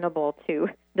more amenable to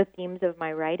the themes of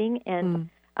my writing, and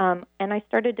I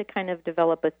started to kind of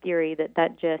develop a theory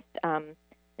that just,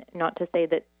 not to say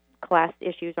that class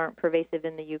issues aren't pervasive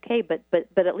in the UK, but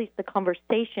at least the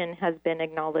conversation has been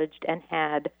acknowledged and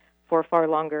had for far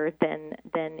longer than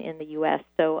in the U.S.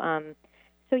 So,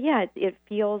 yeah, it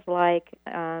feels like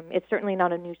it's certainly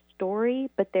not a new story,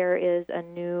 but there is a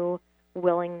new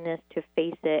willingness to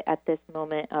face it at this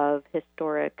moment of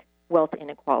historic wealth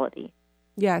inequality.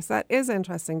 Yes, that is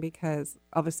interesting because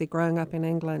obviously growing up in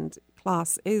England,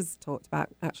 class is talked about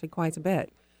actually quite a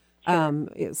bit. Sure.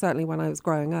 Certainly when I was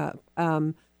growing up.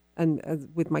 And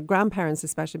with my grandparents,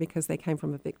 especially because they came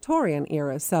from a Victorian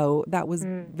era. So that was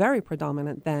very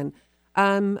predominant then.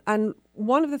 And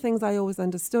one of the things I always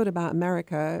understood about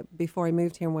America before I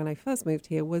moved here and when I first moved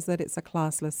here was that it's a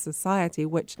classless society,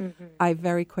 which I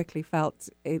very quickly felt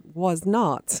it was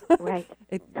not. Right.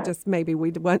 It just maybe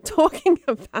we weren't talking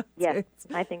about it. Yes,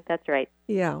 I think that's right.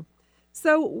 Yeah.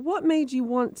 So what made you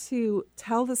want to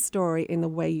tell the story in the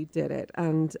way you did it?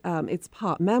 And it's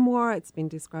part memoir, it's been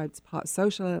described as part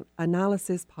social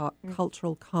analysis, part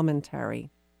cultural commentary.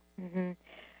 Mm-hmm.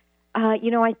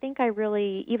 I think I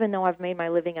really, even though I've made my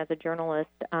living as a journalist,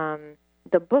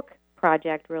 the book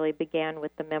project really began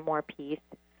with the memoir piece.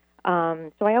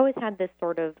 So I always had this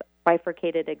sort of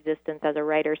bifurcated existence as a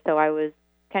writer. So I was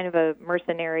kind of a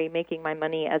mercenary, making my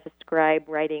money as a scribe,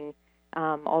 writing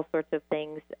all sorts of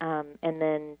things. And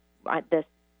then this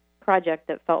project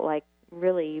that felt like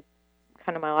really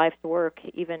kind of my life's work,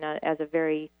 even as a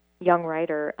very young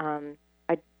writer,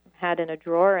 I had in a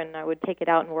drawer, and I would take it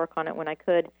out and work on it when I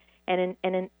could. And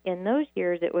in those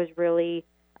years, it was really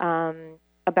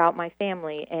about my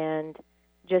family and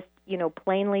just,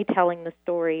 plainly telling the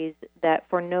stories that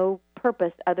for no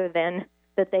purpose other than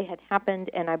that they had happened,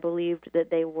 and I believed that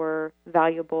they were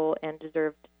valuable and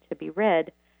deserved to be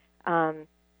read.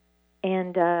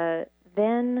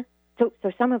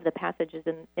 So some of the passages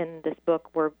in this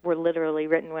book were literally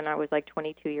written when I was like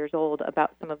 22 years old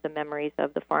about some of the memories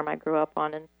of the farm I grew up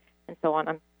on and so on.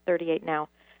 I'm 38 now.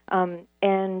 Then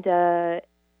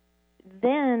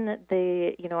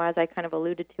as I kind of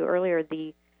alluded to earlier,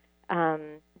 the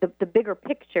bigger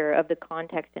picture of the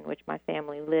context in which my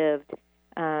family lived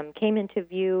came into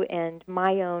view, and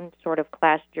my own sort of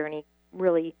class journey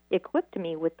really equipped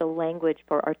me with the language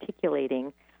for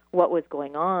articulating what was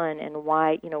going on and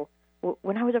why,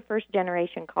 when I was a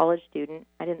first-generation college student,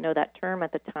 I didn't know that term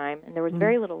at the time, and there was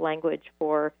very little language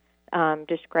for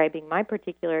describing my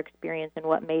particular experience and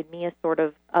what made me a sort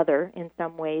of other in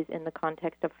some ways in the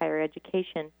context of higher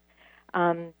education.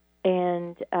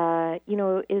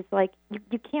 Is like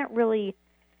you can't really,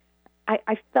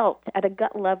 I felt at a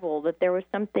gut level that there was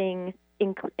something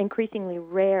increasingly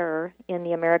rare in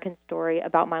the American story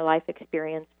about my life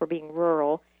experience for being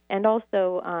rural, and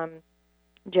also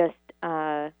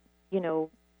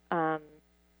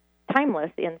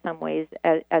timeless in some ways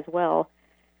as well.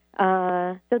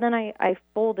 So then I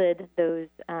folded those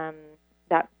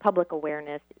that public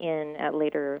awareness in at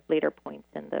later points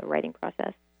in the writing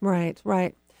process. Right.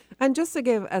 And just to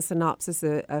give a synopsis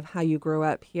of how you grew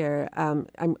up here, I'm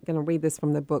going to read this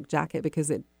from the book jacket because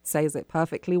it says it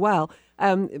perfectly well.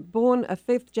 Born a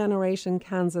fifth-generation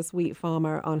Kansas wheat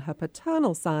farmer on her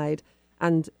paternal side,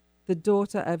 and the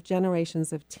daughter of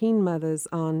generations of teen mothers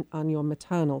on your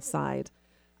maternal side.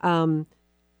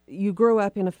 You grew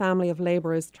up in a family of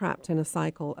laborers trapped in a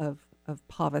cycle of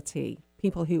poverty,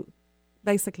 people who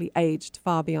basically aged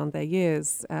far beyond their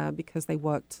years because they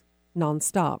worked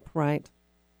nonstop, right?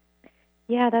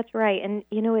 Yeah, that's right. And,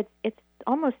 it's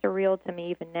almost surreal to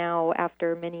me even now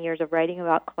after many years of writing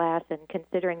about class and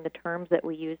considering the terms that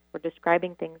we use for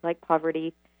describing things like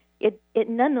poverty. It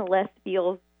nonetheless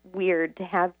feels weird to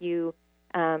have you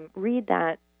read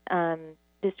that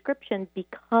description,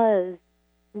 because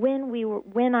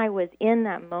when I was in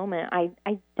that moment, I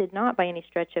did not by any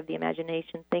stretch of the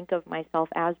imagination think of myself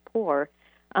as poor.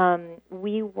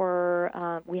 We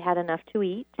had enough to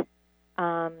eat.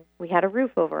 We had a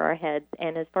roof over our heads,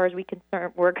 and as far as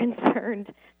we're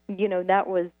concerned, that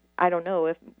was, I don't know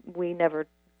if we never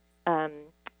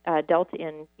dealt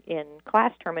in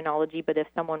class terminology, but if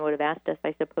someone would have asked us,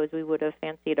 I suppose we would have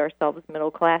fancied ourselves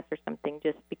middle class or something,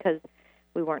 just because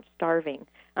we weren't starving.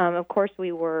 Of course,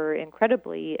 we were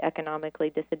incredibly economically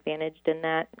disadvantaged, and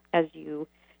that, as you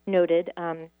noted,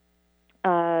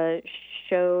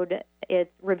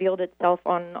 revealed itself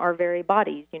on our very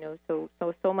bodies.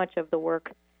 So much of the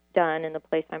work done in the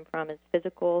place I'm from is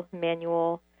physical,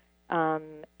 manual,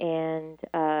 and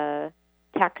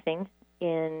taxing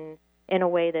in a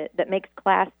way that makes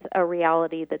class a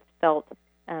reality that's felt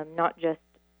not just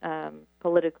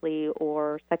politically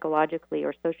or psychologically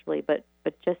or socially, but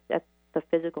just at the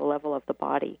physical level of the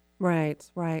body. Right.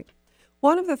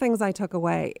 One of the things I took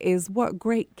away is what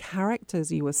great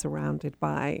characters you were surrounded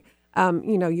by.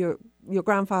 Your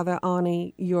grandfather,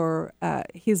 Arnie,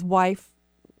 his wife,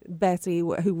 Betty,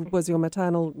 who was your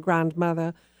maternal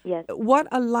grandmother. Yes. What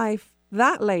a life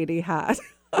that lady had.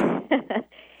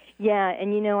 Yeah,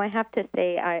 and I have to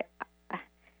say, I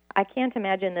can't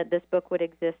imagine that this book would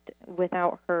exist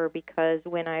without her, because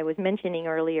when I was mentioning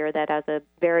earlier that as a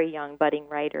very young budding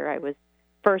writer, I was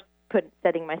first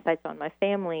setting my sights on my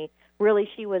family, really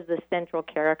she was the central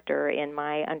character in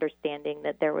my understanding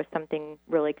that there was something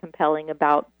really compelling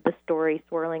about the story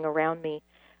swirling around me.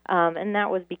 And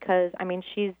that was because,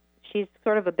 she's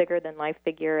sort of a bigger-than-life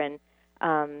figure, and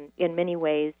in many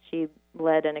ways she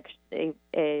led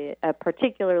a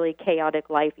particularly chaotic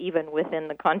life, even within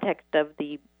the context of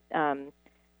the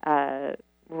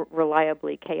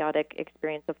reliably chaotic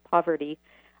experience of poverty.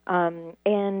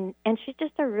 And she's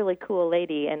just a really cool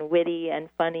lady, and witty and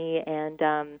funny, and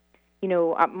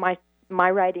my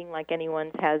writing, like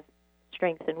anyone's, has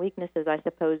strengths and weaknesses. I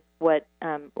suppose what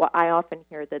I often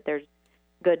hear that there's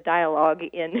good dialogue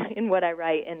in what I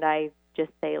write, and I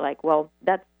just say, like, well,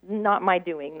 that's not my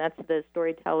doing. That's the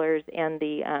storytellers and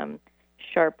the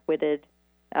sharp-witted,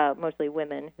 mostly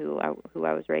women who I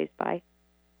was raised by.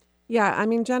 Yeah,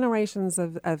 generations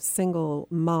of single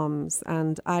moms,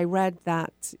 and I read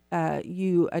that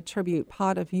you attribute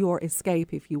part of your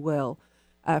escape, if you will,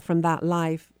 from that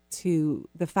life to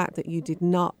the fact that you did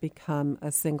not become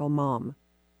a single mom.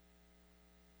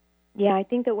 Yeah, I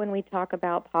think that when we talk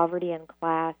about poverty and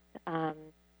class,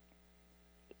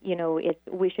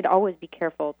 we should always be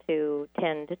careful to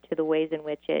tend to the ways in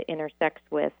which it intersects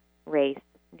with race,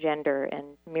 gender, and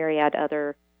myriad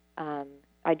other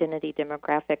identity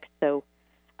demographics. So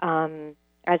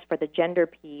as for the gender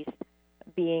piece,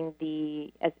 being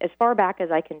as far back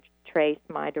as I can trace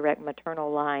my direct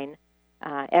maternal line,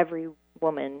 every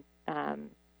woman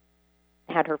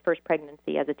had her first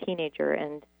pregnancy as a teenager,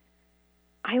 and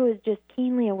I was just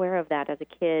keenly aware of that as a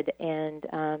kid, and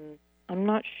I'm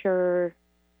not sure,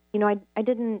 I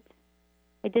didn't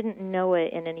know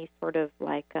it in any sort of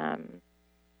like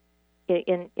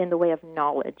in the way of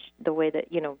knowledge, the way that,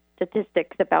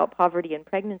 statistics about poverty and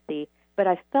pregnancy, but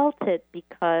I felt it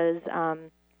because,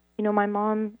 my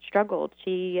mom struggled.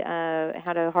 She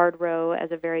had a hard row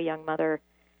as a very young mother,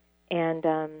 and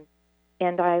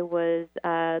I was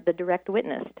the direct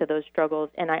witness to those struggles,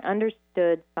 and I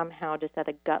understood somehow just at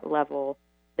a gut level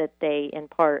that they, in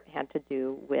part, had to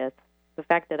do with the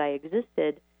fact that I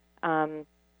existed,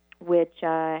 which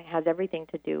has everything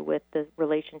to do with the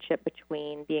relationship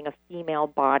between being a female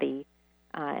body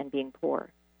and being poor.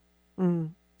 Mm.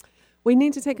 We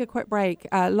need to take a quick break.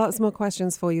 Lots more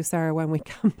questions for you, Sarah, when we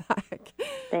come back.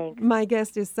 Thanks. My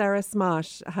guest is Sarah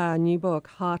Smarsh. Her new book,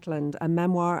 Heartland, a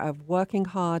memoir of working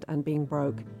hard and being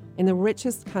broke in the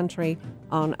richest country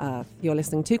on earth. You're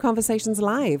listening to Conversations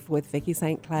Live with Vicki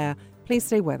St. Clair. Please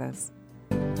stay with us.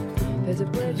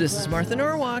 This is Martha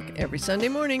Norwalk. Every Sunday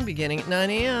morning beginning at 9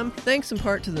 a.m., thanks in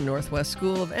part to the Northwest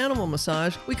School of Animal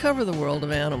Massage, we cover the world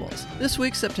of animals. This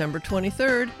week, September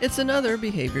 23rd, it's another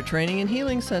Behavior Training and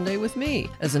Healing Sunday with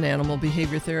me. As an animal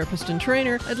behavior therapist and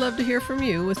trainer, I'd love to hear from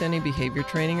you with any behavior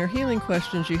training or healing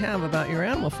questions you have about your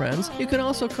animal friends. You can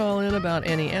also call in about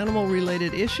any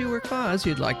animal-related issue or cause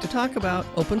you'd like to talk about.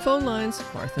 Open phone lines,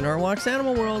 Martha Norwalk's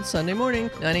Animal World, Sunday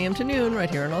morning, 9 a.m. to noon, right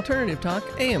here on Alternative Talk,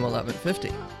 AM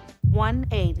 1150.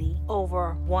 180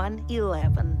 over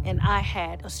 111, and I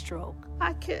had a stroke.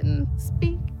 I couldn't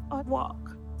speak or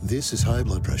walk. This is high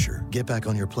blood pressure. Get back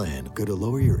on your plan. Go to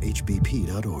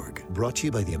loweryourhbp.org. Brought to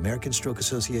you by the American Stroke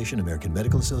Association, American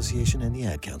Medical Association, and the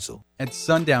Ad Council. At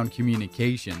Sundown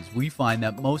Communications, we find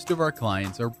that most of our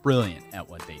clients are brilliant at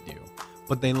what they do,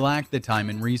 but they lack the time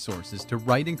and resources to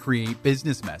write and create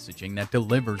business messaging that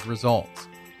delivers results.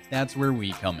 That's where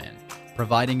we come in,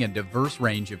 providing a diverse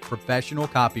range of professional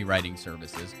copywriting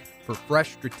services for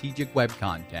fresh strategic web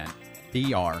content,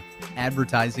 PR,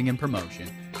 advertising and promotion,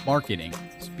 marketing,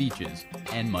 speeches,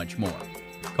 and much more.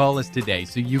 Call us today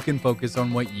so you can focus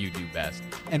on what you do best,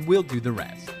 and we'll do the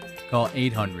rest. Call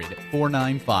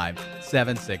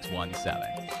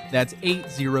 800-495-7617. That's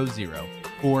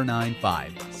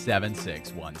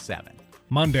 800-495-7617.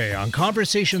 Monday on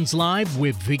Conversations Live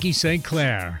with Vicki St.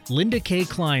 Clair. Linda K.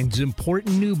 Klein's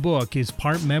important new book is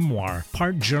part memoir,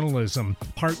 part journalism,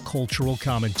 part cultural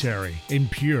commentary,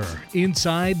 and pure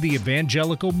inside the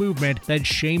evangelical movement that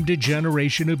shamed a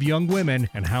generation of young women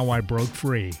and how I broke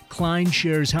free. Klein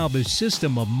shares how the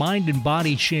system of mind and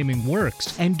body shaming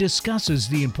works and discusses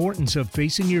the importance of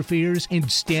facing your fears and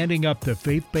standing up to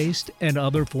faith-based and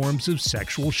other forms of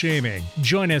sexual shaming.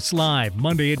 Join us live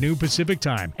Monday at noon Pacific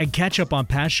Time and catch up on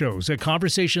past shows at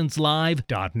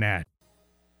conversationslive.net.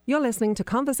 You're listening to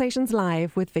Conversations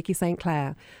Live with Vicki St.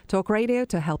 Clair. Talk radio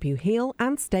to help you heal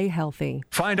and stay healthy.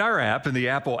 Find our app in the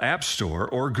Apple App Store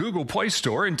or Google Play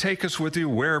Store and take us with you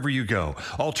wherever you go.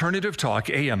 Alternative Talk,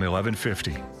 AM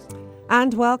 1150.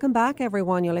 And welcome back,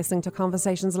 everyone. You're listening to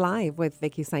Conversations Live with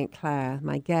Vicki St. Clair.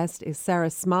 My guest is Sarah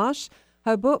Smarsh.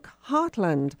 Her book,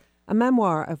 Heartland, a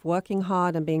memoir of working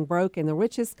hard and being broke in the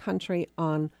richest country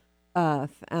on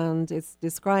Earth, and it's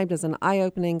described as an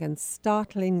eye-opening and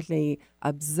startlingly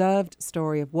observed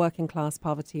story of working-class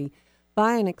poverty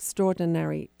by an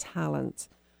extraordinary talent.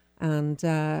 And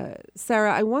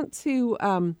Sarah, I want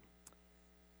to,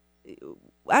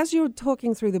 as you're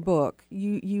talking through the book,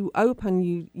 you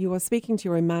are speaking to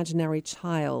your imaginary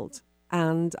child,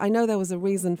 and I know there was a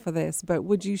reason for this, but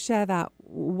would you share that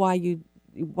why you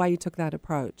took that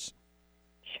approach?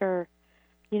 Sure.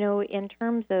 In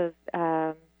terms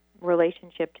of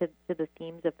relationship to the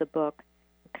themes of the book,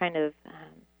 kind of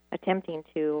attempting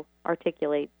to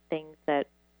articulate things that,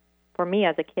 for me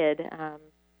as a kid,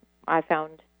 I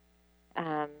found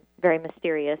very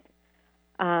mysterious.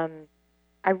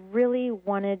 I really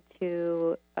wanted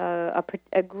to,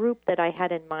 a group that I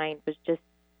had in mind was just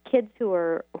kids who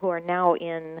are now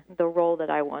in the role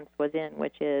that I once was in,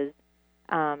 which is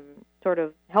sort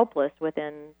of helpless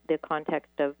within the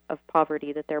context of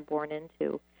poverty that they're born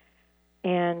into.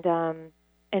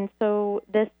 And so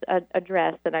this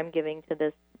address that I'm giving to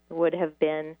this would have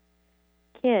been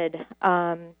kid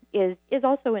is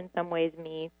also in some ways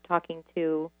me talking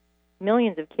to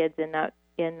millions of kids in that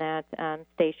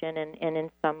station, and in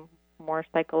some more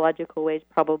psychological ways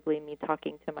probably me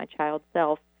talking to my child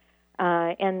self.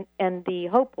 And the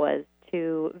hope was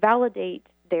to validate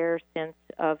their sense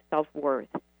of self-worth,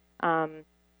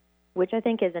 which I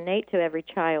think is innate to every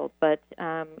child. But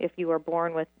if you are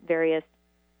born with various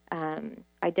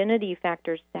identity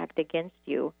factors stacked against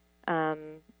you,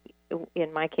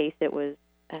 in my case it was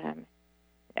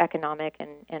economic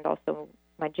and also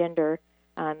my gender.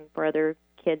 For other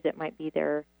kids it might be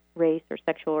their race or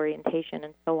sexual orientation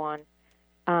and so on.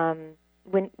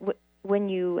 When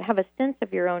you have a sense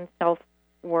of your own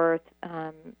self-worth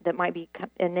that might be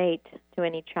innate to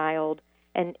any child,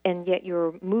 and yet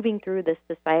you're moving through this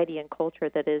society and culture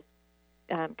that is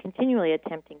continually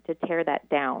attempting to tear that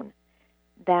down,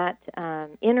 that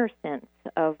inner sense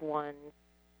of one's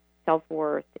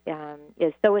self-worth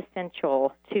is so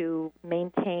essential to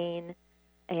maintain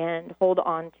and hold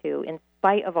on to, in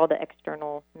spite of all the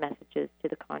external messages to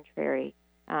the contrary,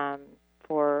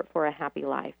 for a happy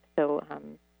life. So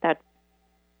that's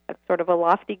a sort of a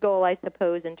lofty goal, I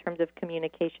suppose, in terms of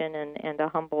communication and a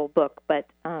humble book, but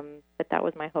that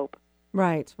was my hope.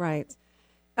 Right.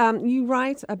 You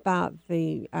write about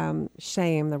the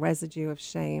shame, the residue of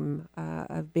shame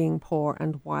of being poor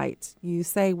and white. You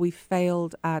say we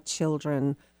failed our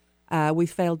children. We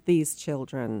failed these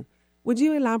children. Would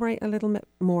you elaborate a little bit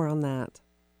more on that?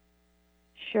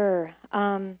 Sure.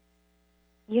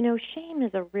 Shame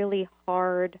is a really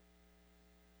hard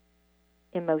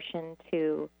emotion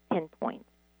to pinpoint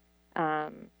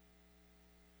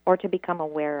or to become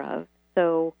aware of.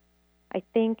 So I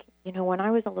think, when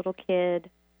I was a little kid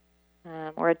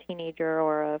or a teenager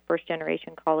or a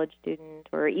first-generation college student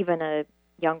or even a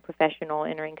young professional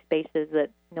entering spaces that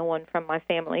no one from my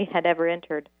family had ever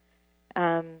entered,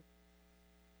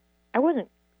 I wasn't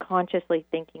consciously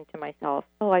thinking to myself,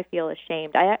 oh, I feel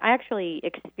ashamed. I actually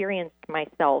experienced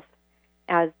myself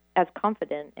as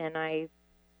confident, and I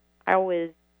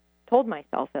always told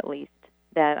myself, at least,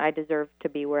 that I deserved to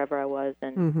be wherever I was,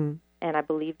 and I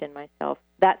believed in myself.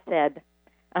 That said,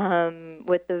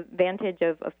 with the vantage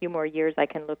of a few more years, I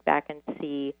can look back and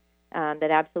see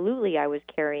that absolutely I was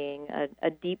carrying a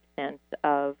deep sense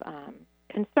of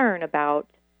concern about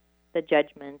the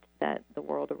judgment that the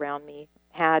world around me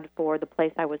had for the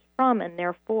place I was from, and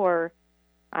therefore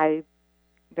I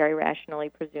very rationally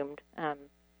presumed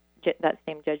that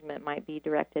same judgment might be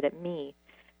directed at me.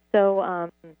 So,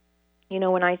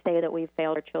 when I say that we've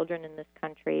failed our children in this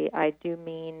country, I do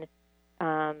mean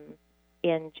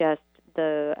in just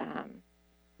the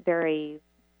very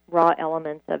raw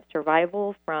elements of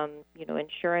survival, from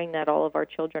ensuring that all of our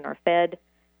children are fed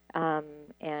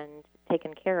and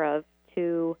taken care of,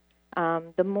 to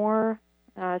the more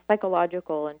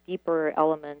psychological and deeper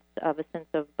elements of a sense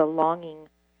of belonging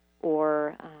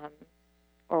or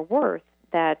worth,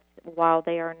 that while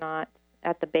they are not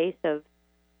at the base of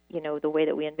the way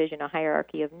that we envision a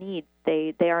hierarchy of needs,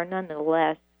 they are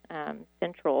nonetheless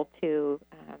central to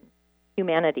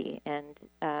humanity and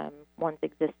one's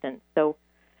existence. So,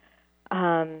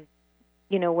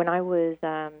 when I was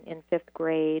in fifth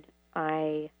grade,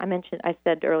 I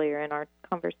said earlier in our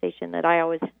conversation that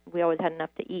we always had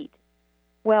enough to eat,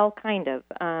 Well, kind of.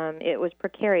 It was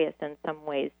precarious in some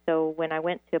ways. So when I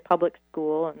went to public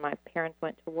school and my parents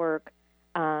went to work,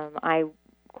 I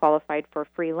qualified for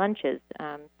free lunches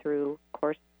through, of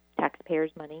course,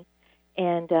 taxpayers' money.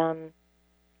 And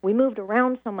we moved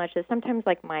around so much that sometimes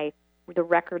like the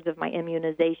records of my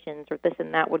immunizations or this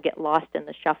and that would get lost in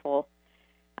the shuffle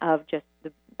of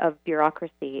of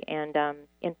bureaucracy. And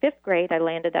in 5th grade, I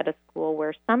landed at a school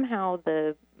where somehow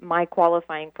my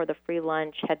qualifying for the free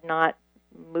lunch had not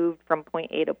moved from point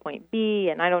A to point B,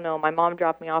 and I don't know, my mom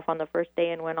dropped me off on the first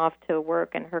day and went off to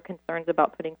work, and her concerns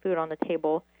about putting food on the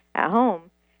table at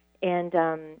home, and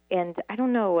I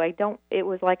don't know, it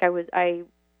was like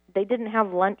they didn't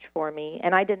have lunch for me,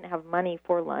 and I didn't have money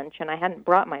for lunch, and I hadn't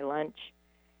brought my lunch,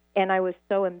 and I was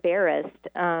so embarrassed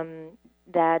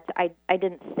that I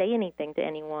didn't say anything to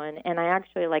anyone, and I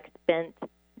actually spent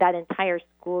that entire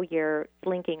school year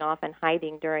slinking off and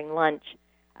hiding during lunch,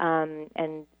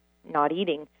 and not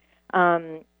eating.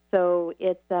 So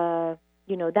it's,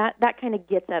 that kind of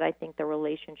gets at, I think, the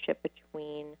relationship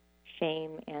between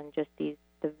shame and just the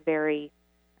very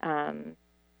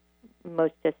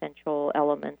most essential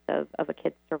elements of a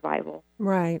kid's survival.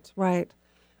 Right, right.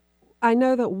 I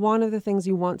know that one of the things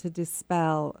you want to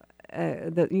dispel,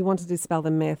 the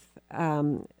myth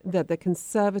that the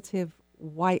conservative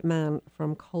white man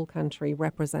from coal country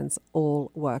represents all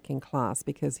working class,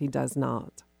 because he does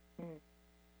not.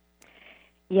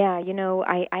 Yeah,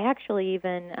 I actually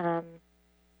even,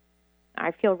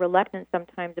 I feel reluctant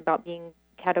sometimes about being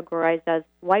categorized as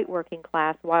white working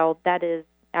class, while that is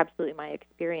absolutely my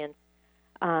experience.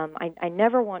 I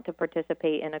never want to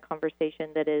participate in a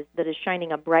conversation that is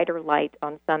shining a brighter light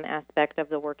on some aspect of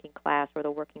the working class or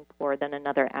the working poor than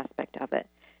another aspect of it.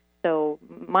 So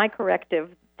my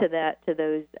corrective to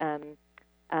those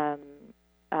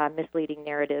misleading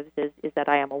narratives is that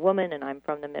I am a woman and I'm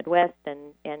from the Midwest,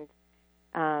 and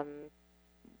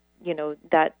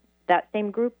that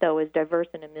same group, though, is diverse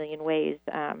in a million ways,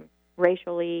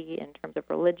 racially, in terms of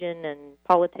religion and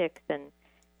politics, and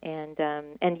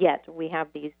yet we have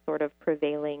these sort of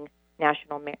prevailing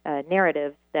national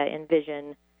narratives that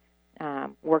envision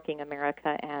working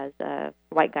America as a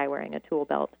white guy wearing a tool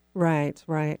belt. Right,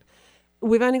 right.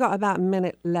 We've only got about a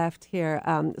minute left here.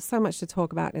 So much to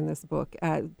talk about in this book.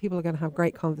 People are going to have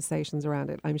great conversations around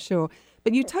it, I'm sure.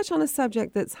 But you touch on a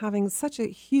subject that's having such a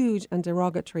huge and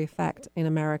derogatory effect in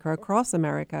America, across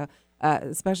America,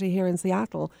 especially here in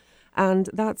Seattle, and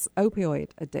that's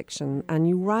opioid addiction. And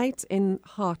you write in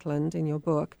Heartland, in your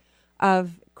book,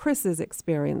 of Chris's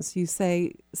experience. You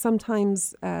say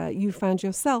sometimes you found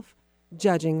yourself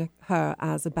judging her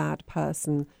as a bad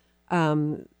person.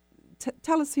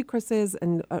 Tell us who Chris is,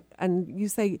 and you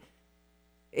say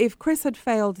if Chris had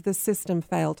failed, the system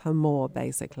failed her more,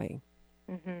 basically.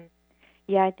 Mm-hmm.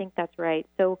 Yeah, I think that's right.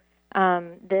 So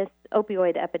this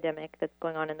opioid epidemic that's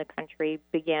going on in the country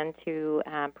began to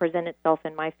present itself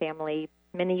in my family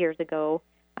many years ago,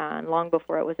 long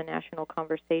before it was a national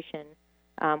conversation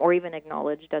or even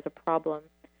acknowledged as a problem.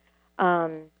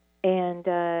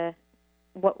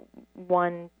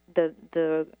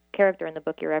 The character in the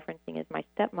book you're referencing is my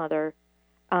stepmother.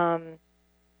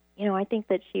 I think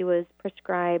that she was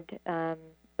prescribed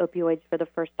opioids for the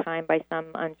first time by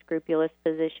some unscrupulous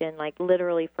physician, like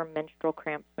literally for menstrual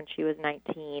cramps when she was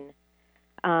 19.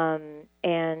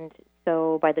 And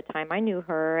so by the time I knew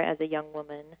her as a young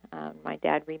woman, my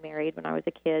dad remarried when I was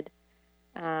a kid,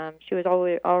 she was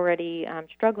already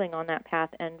struggling on that path,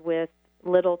 and with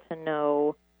little to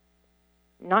no,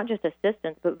 not just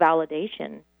assistance, but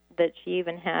validation, that she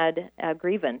even had a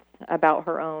grievance about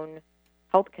her own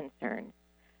health concerns.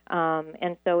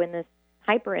 And so in this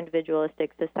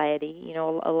hyper-individualistic society,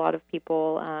 a lot of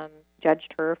people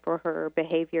judged her for her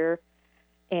behavior.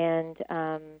 And,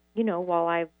 while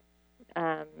I've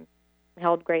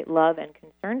held great love and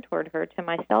concern toward her, to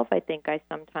myself, I think I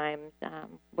sometimes,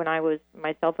 when I was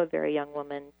myself a very young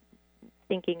woman,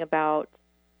 thinking about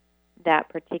that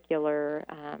particular,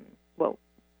 what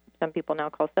some people now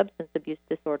call substance abuse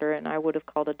disorder, and I would have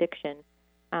called addiction,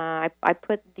 I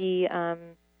put the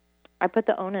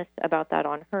onus about that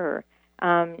on her.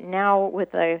 Now,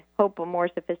 with, I hope, a more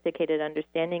sophisticated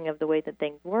understanding of the way that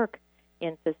things work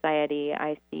in society,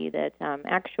 I see that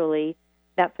actually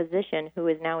that physician, who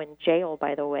is now in jail,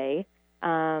 by the way,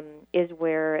 is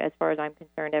where, as far as I'm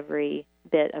concerned, every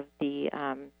bit of the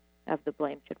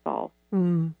blame should fall.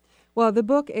 Mm. Well, the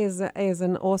book is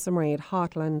an awesome read,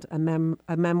 Heartland,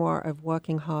 a memoir of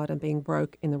working hard and being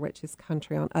broke in the richest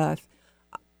country on earth.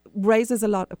 Raises a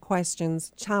lot of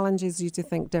questions, challenges you to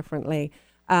think differently.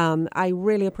 I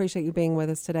really appreciate you being with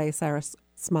us today, Sarah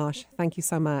Smarsh. Thank you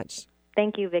so much.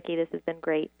 Thank you, Vicki. This has been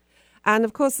great. And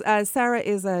of course, Sarah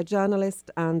is a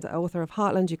journalist and author of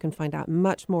Heartland. You can find out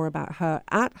much more about her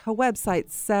at her website,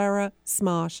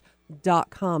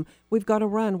 sarahsmarsh.com. We've got to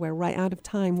run. We're right out of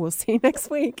time. We'll see you next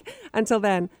week. Until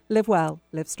then, live well,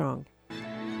 live strong.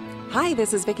 Hi,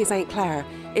 this is Vicki St. Clair.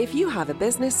 If you have a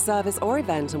business, service or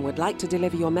event and would like to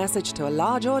deliver your message to a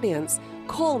large audience,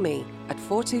 call me at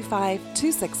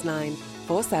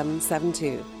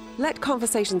 425-269-4772. Let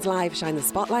Conversations Live shine the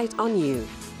spotlight on you.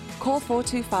 Call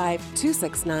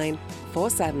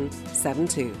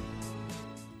 425-269-4772.